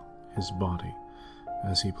travel his body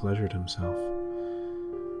as he pleasured himself.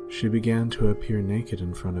 She began to appear naked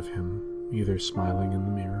in front of him, either smiling in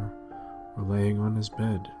the mirror or laying on his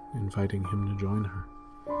bed, inviting him to join her.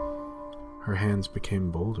 Her hands became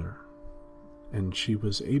bolder, and she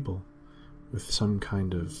was able, with some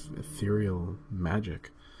kind of ethereal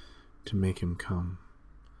magic, to make him come.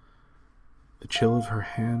 The chill of her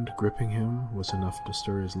hand gripping him was enough to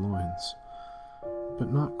stir his loins,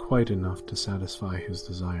 but not quite enough to satisfy his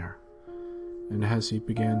desire, and as he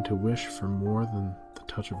began to wish for more than the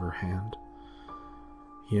touch of her hand,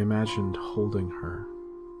 he imagined holding her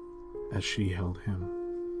as she held him.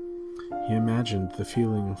 He imagined the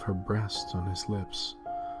feeling of her breast on his lips,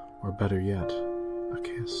 or better yet, a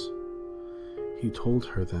kiss. He told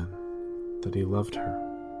her then that he loved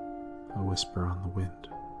her, a whisper on the wind.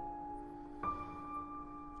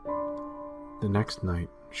 The next night,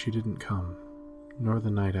 she didn't come, nor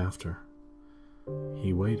the night after.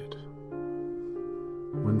 He waited.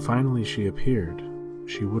 When finally she appeared,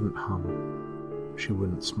 she wouldn't hum. She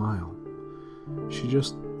wouldn't smile. She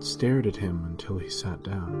just stared at him until he sat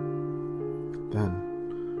down. Then,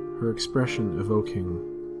 her expression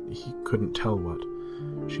evoking he couldn't tell what,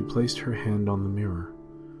 she placed her hand on the mirror,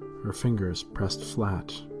 her fingers pressed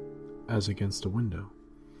flat, as against a window.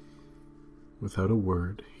 Without a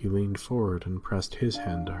word, he leaned forward and pressed his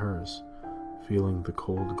hand to hers, feeling the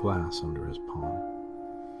cold glass under his palm.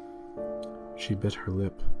 She bit her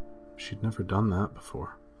lip. She'd never done that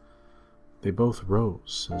before. They both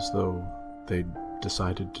rose, as though they'd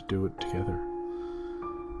decided to do it together,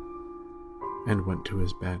 and went to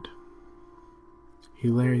his bed. He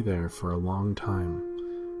lay there for a long time,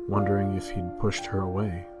 wondering if he'd pushed her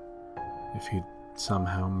away, if he'd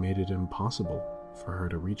somehow made it impossible for her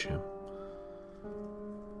to reach him.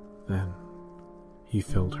 Then he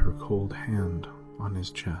felt her cold hand on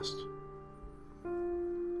his chest.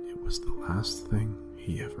 It was the last thing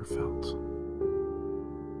he ever felt.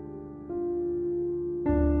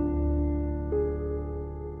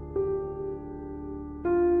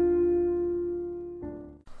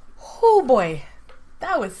 Oh boy,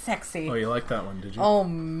 that was sexy. Oh, you like that one, did you? Oh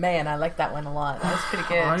man, I like that one a lot. That was pretty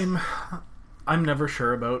good. I'm never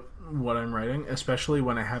sure about what I'm writing, especially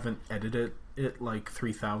when I haven't edited it like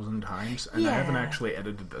 3,000 times, and I haven't actually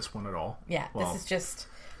edited this one at all. Yeah, well, this is just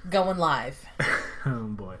going live. Oh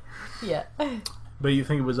boy. Yeah. But you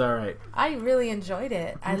think it was alright? I really enjoyed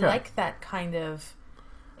it. Okay. I like that kind of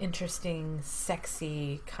interesting,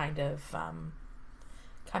 sexy kind of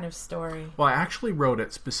story. Well, I actually wrote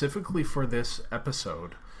it specifically for this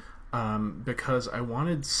episode because I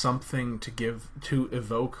wanted something to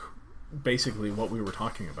evoke basically what we were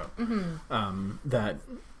talking about. Mm-hmm. That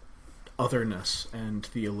otherness and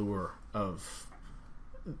the allure of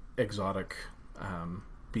exotic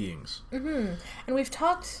beings. Mm-hmm. And we've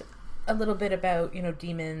talked a little bit about,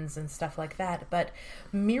 demons and stuff like that, but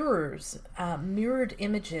mirrors, mirrored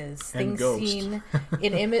images, and things ghost. Seen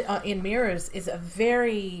in mirrors is a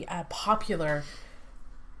very popular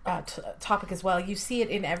topic as well. You see it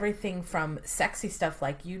in everything from sexy stuff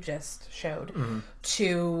like you just showed, mm-hmm.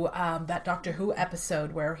 to that Doctor Who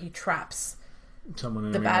episode where he traps someone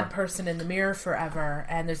in the bad person in the mirror forever,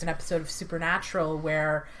 and there's an episode of Supernatural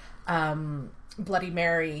where Bloody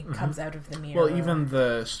Mary mm-hmm. comes out of the mirror. Well, even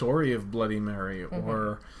the story of Bloody Mary, mm-hmm.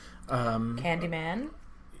 or Candyman.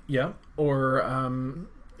 Yeah, or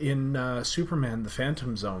in Superman, the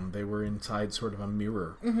Phantom Zone, they were inside sort of a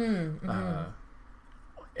mirror. Mm-hmm, mm-hmm.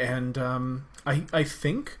 And I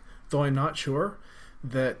think, though I'm not sure,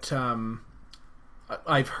 that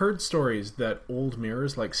I've heard stories that old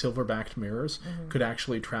mirrors, like silver-backed mirrors, mm-hmm. could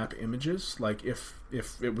actually trap images. Like if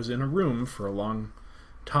it was in a room for a long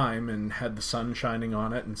time and had the sun shining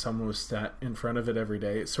on it and someone was sat in front of it every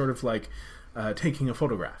day, it's sort of like taking a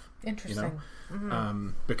photograph. Interesting.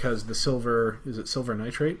 Mm-hmm. Because the silver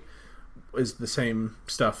nitrate is the same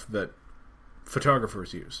stuff that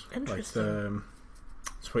photographers use. Interesting.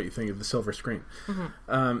 It's what you think of the silver screen.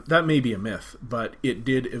 Mm-hmm. That may be a myth, but it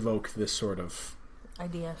did evoke this sort of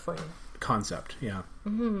idea for you. Concept, yeah.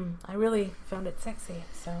 Mm-hmm. I really found it sexy,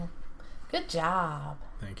 so good job.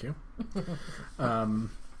 Thank you.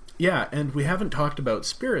 Yeah, and we haven't talked about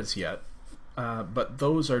spirits yet, but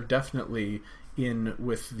those are definitely in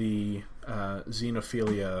with the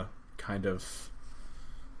xenophilia kind of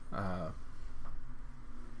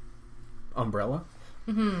umbrella.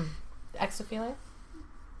 Mm-hmm. Exophilia?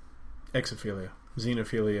 Exophilia.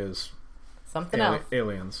 Xenophilia is something else.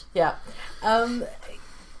 Aliens. Yeah.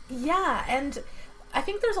 Yeah, and I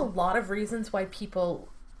think there's a lot of reasons why people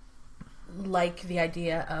like the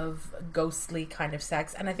idea of ghostly kind of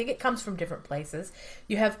sex, and I think it comes from different places.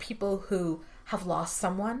 You have people who have lost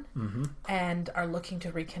someone mm-hmm. and are looking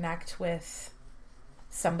to reconnect with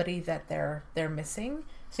somebody that they're missing.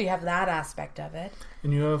 So you have that aspect of it.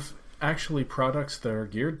 And you have actually products that are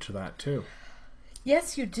geared to that too.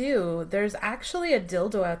 Yes, you do. There's actually a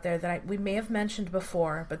dildo out there that we may have mentioned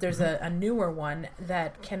before, but there's mm-hmm. a newer one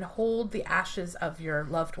that can hold the ashes of your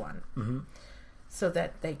loved one. Mm-hmm. So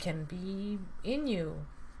that they can be in you.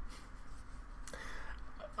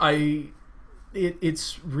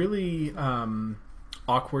 It's really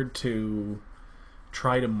awkward to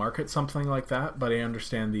try to market something like that, but I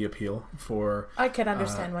understand the appeal for. I can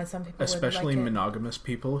understand why some people, especially would like monogamous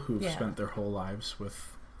people who've spent their whole lives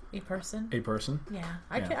with a person. Yeah,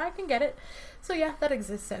 I can get it. So yeah, that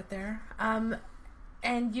exists out there. And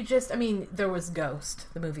there was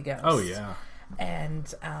Ghost, the movie Ghost. Oh yeah.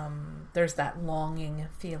 And there's that longing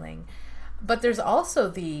feeling, but there's also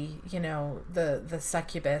the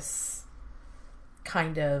succubus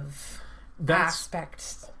kind of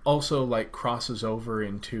aspect. Also, like, crosses over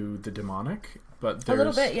into the demonic, but there's a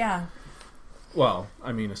little bit, yeah. Well,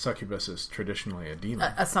 I mean, a succubus is traditionally a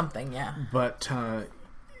demon, a something, yeah. But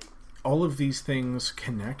all of these things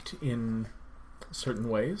connect in certain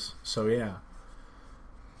ways, so yeah.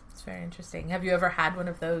 It's very interesting. Have you ever had one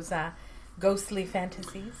of those ghostly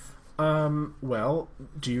fantasies? Well,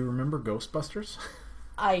 do you remember Ghostbusters?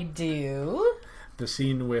 I do. the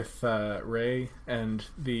scene with Ray and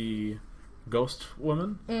the ghost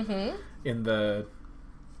woman in the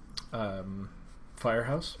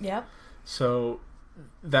firehouse. Yep. So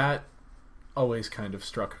that always kind of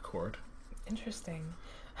struck a chord. Interesting.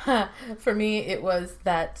 For me, it was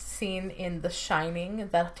that scene in The Shining,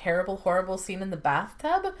 that terrible, horrible scene in the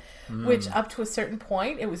bathtub, which up to a certain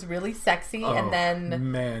point, it was really sexy, and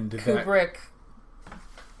then Kubrick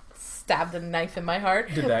stabbed a knife in my heart.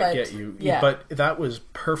 Did that get you? Yeah. But that was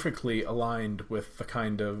perfectly aligned with the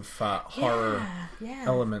kind of horror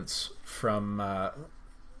elements from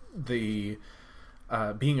the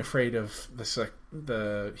being afraid of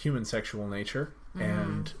the human sexual nature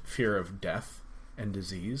and fear of death and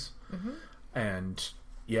disease, and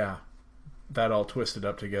that all twisted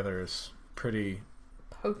up together is pretty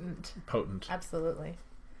potent. Absolutely.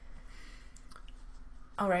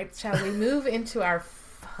 All right, shall we move into our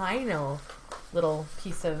final little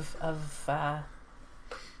piece of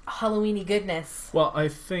Halloweeny goodness? Well, I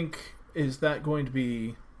think, is that going to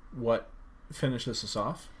be what finishes us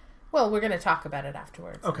off? Well, we're going to talk about it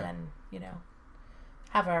afterwards. Okay. And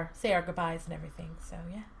then, say our goodbyes and everything. So,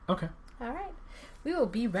 yeah. Okay. All right. We will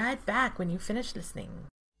be right back when you finish listening.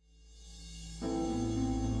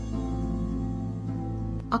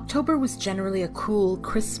 October was generally a cool,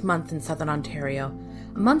 crisp month in southern Ontario,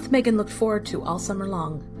 a month Megan looked forward to all summer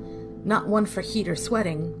long. Not one for heat or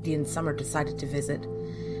sweating, Dee and Summer decided to visit.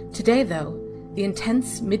 Today, though, the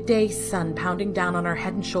intense midday sun pounding down on her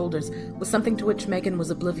head and shoulders was something to which Megan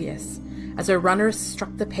was oblivious. As her runners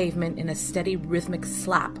struck the pavement in a steady, rhythmic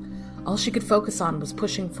slap, all she could focus on was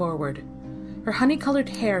pushing forward. Her honey-colored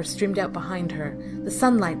hair streamed out behind her, the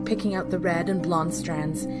sunlight picking out the red and blonde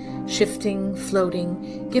strands, shifting,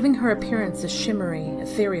 floating, giving her appearance a shimmery,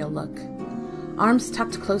 ethereal look. Arms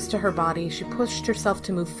tucked close to her body, she pushed herself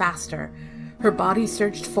to move faster. Her body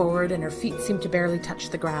surged forward and her feet seemed to barely touch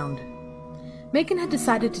the ground. Megan had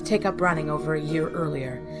decided to take up running over a year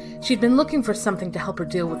earlier. She'd been looking for something to help her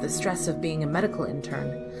deal with the stress of being a medical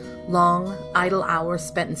intern. Long, idle hours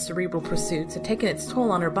spent in cerebral pursuits had taken its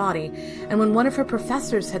toll on her body, and when one of her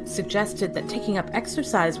professors had suggested that taking up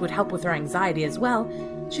exercise would help with her anxiety as well,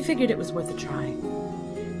 she figured it was worth a try.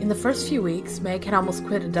 In the first few weeks, Meg had almost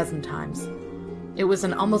quit a dozen times. It was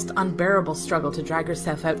an almost unbearable struggle to drag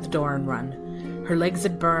herself out the door and run. Her legs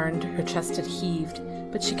had burned, her chest had heaved,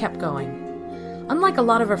 but she kept going. Unlike a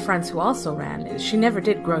lot of her friends who also ran, she never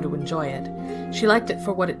did grow to enjoy it. She liked it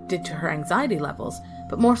for what it did to her anxiety levels,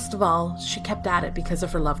 but most of all, she kept at it because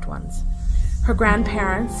of her loved ones. Her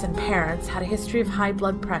grandparents and parents had a history of high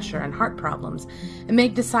blood pressure and heart problems, and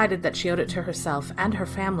Meg decided that she owed it to herself and her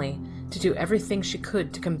family to do everything she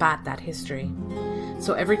could to combat that history.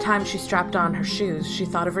 So every time she strapped on her shoes, she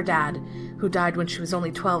thought of her dad, who died when she was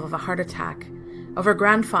only 12 of a heart attack, of her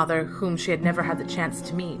grandfather, whom she had never had the chance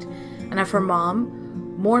to meet, and of her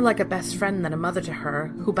mom, more like a best friend than a mother to her,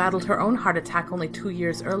 who battled her own heart attack only 2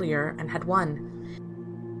 years earlier and had won.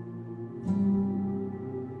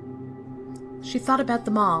 She thought about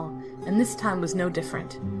them all, and this time was no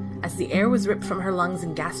different. As the air was ripped from her lungs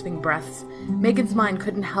in gasping breaths, Megan's mind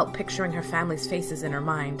couldn't help picturing her family's faces in her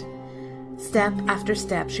mind. Step after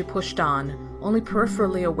step she pushed on, only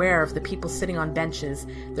peripherally aware of the people sitting on benches,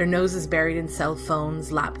 their noses buried in cell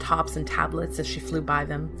phones, laptops, and tablets as she flew by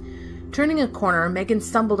them. Turning a corner, Megan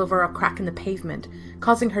stumbled over a crack in the pavement,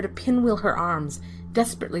 causing her to pinwheel her arms,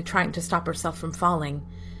 desperately trying to stop herself from falling.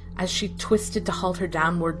 As she twisted to halt her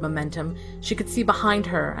downward momentum, she could see behind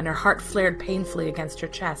her, and her heart flared painfully against her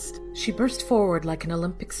chest. She burst forward like an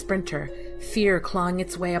Olympic sprinter, fear clawing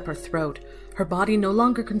its way up her throat, her body no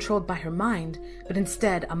longer controlled by her mind, but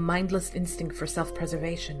instead a mindless instinct for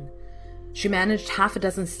self-preservation. She managed half a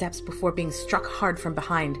dozen steps before being struck hard from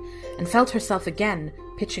behind, and felt herself again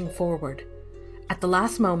pitching forward. At the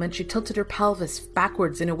last moment, she tilted her pelvis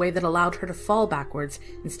backwards in a way that allowed her to fall backwards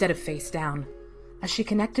instead of face down. As she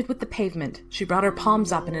connected with the pavement, she brought her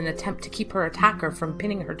palms up in an attempt to keep her attacker from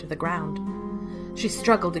pinning her to the ground. She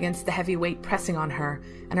struggled against the heavy weight pressing on her,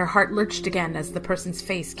 and her heart lurched again as the person's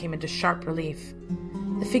face came into sharp relief.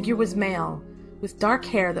 The figure was male, with dark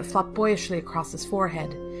hair that flopped boyishly across his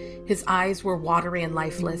forehead. His eyes were watery and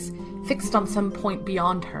lifeless, fixed on some point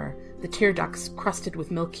beyond her, the tear ducts crusted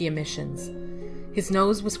with milky emissions. His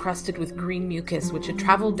nose was crusted with green mucus, which had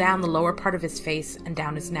traveled down the lower part of his face and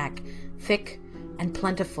down his neck, thick and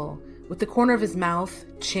plentiful, with the corner of his mouth,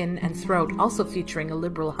 chin, and throat also featuring a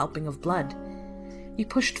liberal helping of blood. He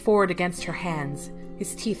pushed forward against her hands,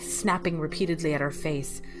 his teeth snapping repeatedly at her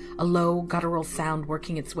face, a low, guttural sound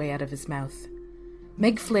working its way out of his mouth.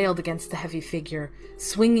 Meg flailed against the heavy figure,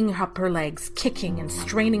 swinging up her legs, kicking and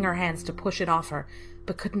straining her hands to push it off her,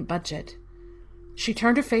 but couldn't budge it. She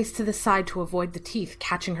turned her face to the side to avoid the teeth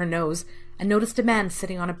catching her nose and noticed a man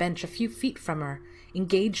sitting on a bench a few feet from her,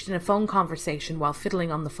 engaged in a phone conversation while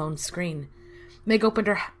fiddling on the phone screen. Meg opened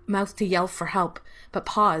her mouth to yell for help, but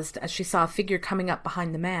paused as she saw a figure coming up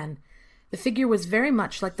behind the man. The figure was very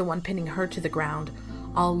much like the one pinning her to the ground,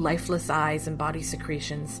 all lifeless eyes and body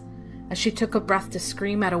secretions. As she took a breath to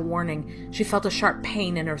scream out a warning, she felt a sharp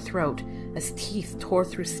pain in her throat as teeth tore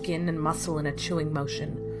through skin and muscle in a chewing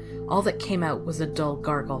motion. All that came out was a dull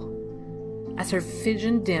gargle. As her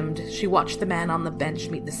vision dimmed, she watched the man on the bench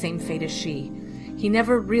meet the same fate as she, he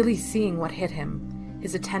never really seeing what hit him,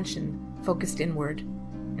 his attention focused inward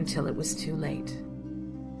until it was too late.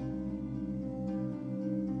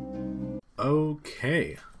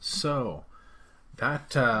 Okay, so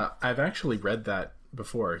that I've actually read that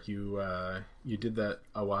before. You did that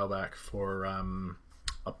a while back for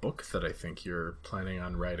a book that I think you're planning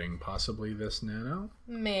on writing, possibly this Nano?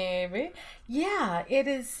 Maybe. Yeah, it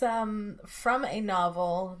is from a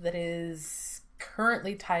novel that is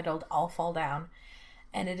currently titled I'll Fall Down,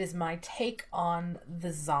 and it is my take on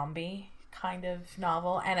the zombie kind of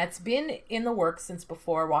novel, and it's been in the works since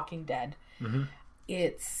before Walking Dead. Mm-hmm.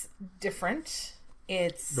 It's different.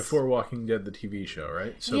 It's before Walking Dead, the TV show,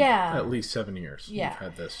 right? So yeah, at least 7 years you've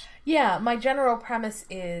had this. Yeah, my general premise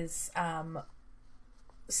is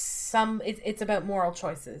it's about moral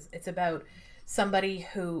choices. It's about somebody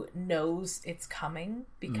who knows it's coming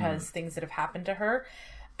because things that have happened to her.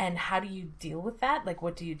 And how do you deal with that? Like,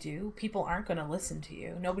 what do you do? People aren't going to listen to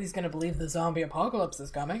you. Nobody's going to believe the zombie apocalypse is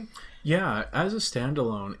coming. Yeah, as a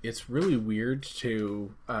standalone, it's really weird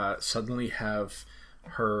to suddenly have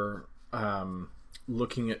her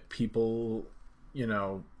looking at people, you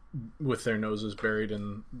know, with their noses buried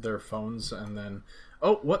in their phones, and then,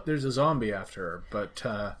 oh, what? There's a zombie after her. But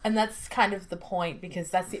and that's kind of the point, because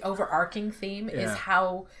that's the overarching theme, is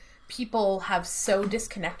how people have so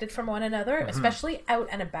disconnected from one another, especially out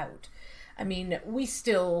and about. I mean, we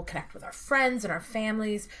still connect with our friends and our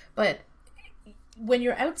families, but when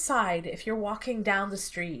you're outside, if you're walking down the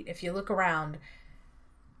street, if you look around,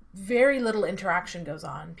 very little interaction goes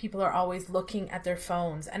on. People are always looking at their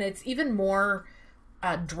phones, and it's even more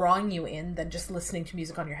drawing you in than just listening to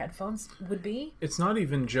music on your headphones would be. It's not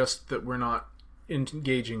even just that we're not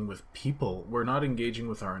engaging with people, we're not engaging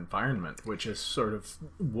with our environment, which is sort of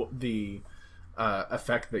the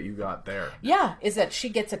effect that you got there. Yeah, is that she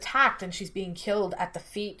gets attacked and she's being killed at the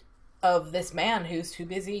feet of this man who's too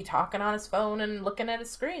busy talking on his phone and looking at a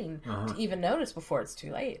screen to even notice before it's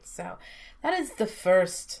too late. So that is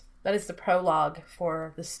the prologue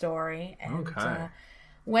for the story. And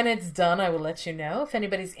when it's done, I will let you know. If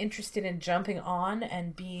anybody's interested in jumping on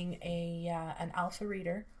and being an alpha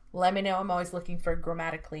reader, let me know. I'm always looking for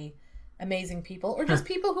grammatically amazing people, or just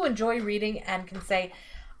people who enjoy reading and can say,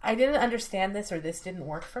 I didn't understand this, or this didn't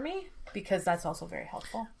work for me, because that's also very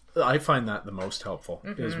helpful. I find that the most helpful,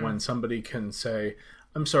 is when somebody can say,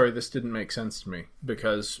 I'm sorry, this didn't make sense to me,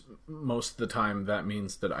 because most of the time that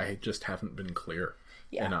means that I just haven't been clear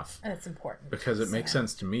enough. And it's important. Because it makes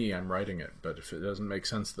sense to me, I'm writing it, but if it doesn't make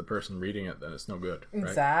sense to the person reading it, then it's no good. Right?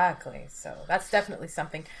 Exactly. So that's definitely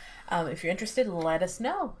something. If you're interested, let us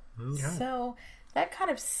know. Okay. So that kind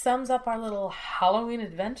of sums up our little Halloween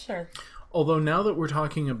adventure. Although now that we're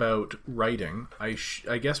talking about writing, I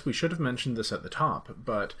guess we should have mentioned this at the top,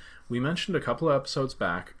 but we mentioned a couple of episodes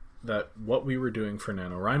back that what we were doing for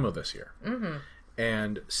NaNoWriMo this year. Mm-hmm.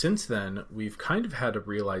 And since then, we've kind of had a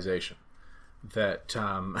realization that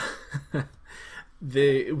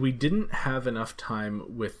we didn't have enough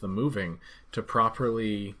time with the moving to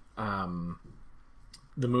properly...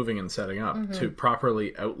 the moving and setting up to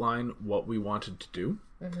properly outline what we wanted to do.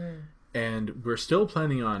 And we're still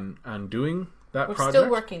planning on doing that project. We're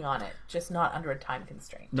still working on it, just not under a time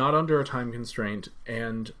constraint. Not under a time constraint,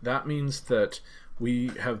 and that means that we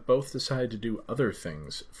have both decided to do other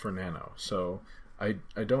things for Nano. So I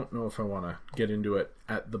don't know if I want to get into it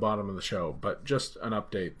at the bottom of the show, but just an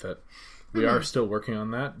update that we are still working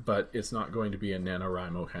on that, but it's not going to be a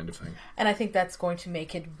NaNoWriMo kind of thing. And I think that's going to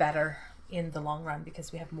make it better in the long run,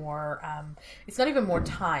 because we have more, it's not even more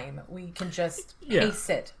time. We can just pace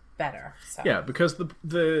it better. So. Yeah, because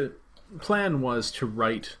the plan was to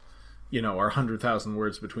write, our 100,000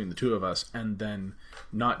 words between the two of us, and then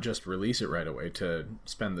not just release it right away, to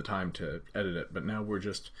spend the time to edit it. But now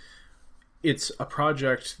it's a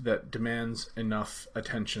project that demands enough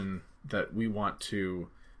attention that we want to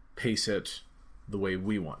pace it the way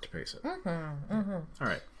we want to pace it. All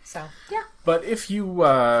right. So, yeah. But if you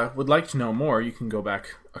would like to know more, you can go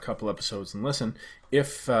back a couple episodes and listen.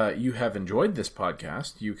 If you have enjoyed this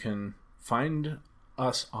podcast, you can find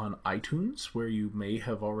us on iTunes, where you may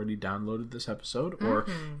have already downloaded this episode, or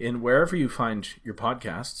in wherever you find your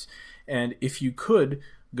podcasts. And if you could,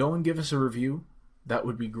 go and give us a review. That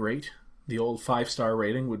would be great. The old 5-star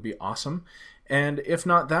rating would be awesome. And if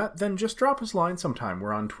not that, then just drop us a line sometime.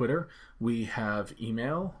 We're on Twitter, we have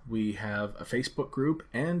email, we have a Facebook group,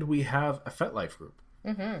 and we have a FetLife group.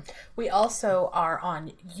 We also are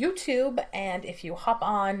on YouTube, and if you hop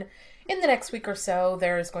on in the next week or so,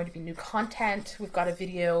 there's going to be new content. We've got a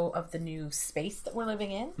video of the new space that we're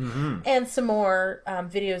living in, and some more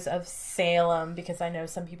videos of Salem, because I know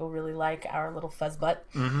some people really like our little fuzz butt.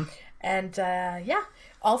 And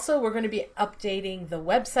also we're going to be updating the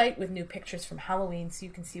website with new pictures from Halloween, so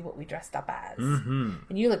you can see what we dressed up as. And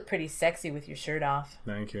you look pretty sexy with your shirt off.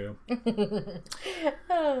 Thank you.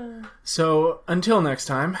 So until next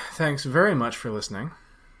time, thanks very much for listening.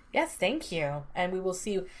 Yes, thank you. And we will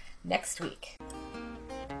see you next week.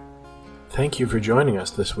 Thank you for joining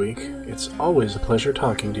us this week. It's always a pleasure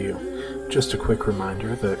talking to you. Just a quick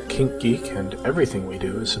reminder that Kink Geek and everything we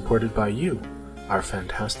do is supported by you, our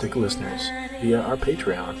fantastic listeners, via our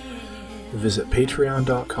Patreon. Visit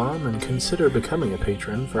patreon.com and consider becoming a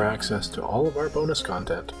patron for access to all of our bonus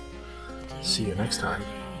content. See you next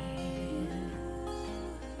time.